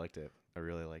 Yeah. I really liked it.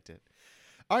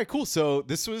 All right, cool. So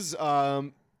this was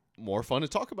more fun to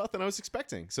talk about than I was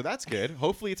expecting. So that's good.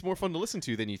 Hopefully it's more fun to listen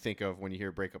to than you think of when you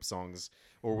hear breakup songs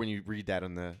or when you read that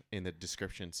in the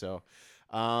description. So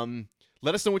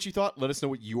let us know what you thought. Let us know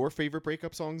what your favorite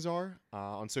breakup songs are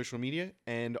on social media.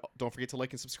 And don't forget to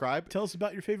like and subscribe. Tell us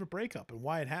about your favorite breakup and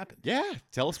why it happened. Yeah.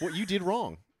 Tell us what you did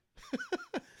wrong.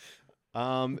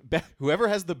 Whoever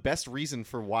has the best reason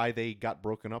for why they got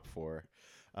broken up for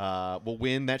will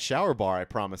win that shower bar I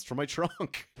promised for my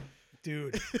trunk.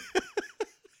 Dude.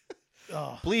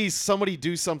 Please, somebody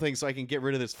do something so I can get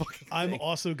rid of this fucking thing. I'm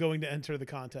also going to enter the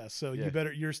contest, so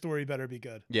your story better be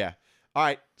good. Yeah. All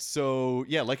right. So,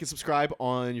 yeah, like and subscribe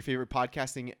on your favorite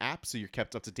podcasting app so you're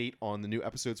kept up to date on the new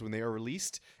episodes when they are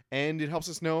released. And it helps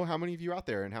us know how many of you are out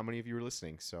there and how many of you are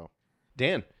listening. So,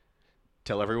 Dan,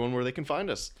 tell everyone where they can find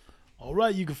us. All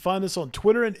right. You can find us on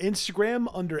Twitter and Instagram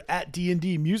under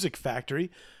 @D&D Music Factory.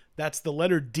 That's the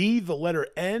letter D, the letter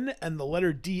N, and the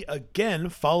letter D again,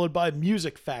 followed by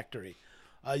Music Factory.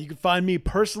 You can find me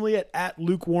personally at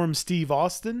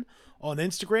 @LukewarmSteveAustin on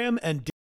Instagram and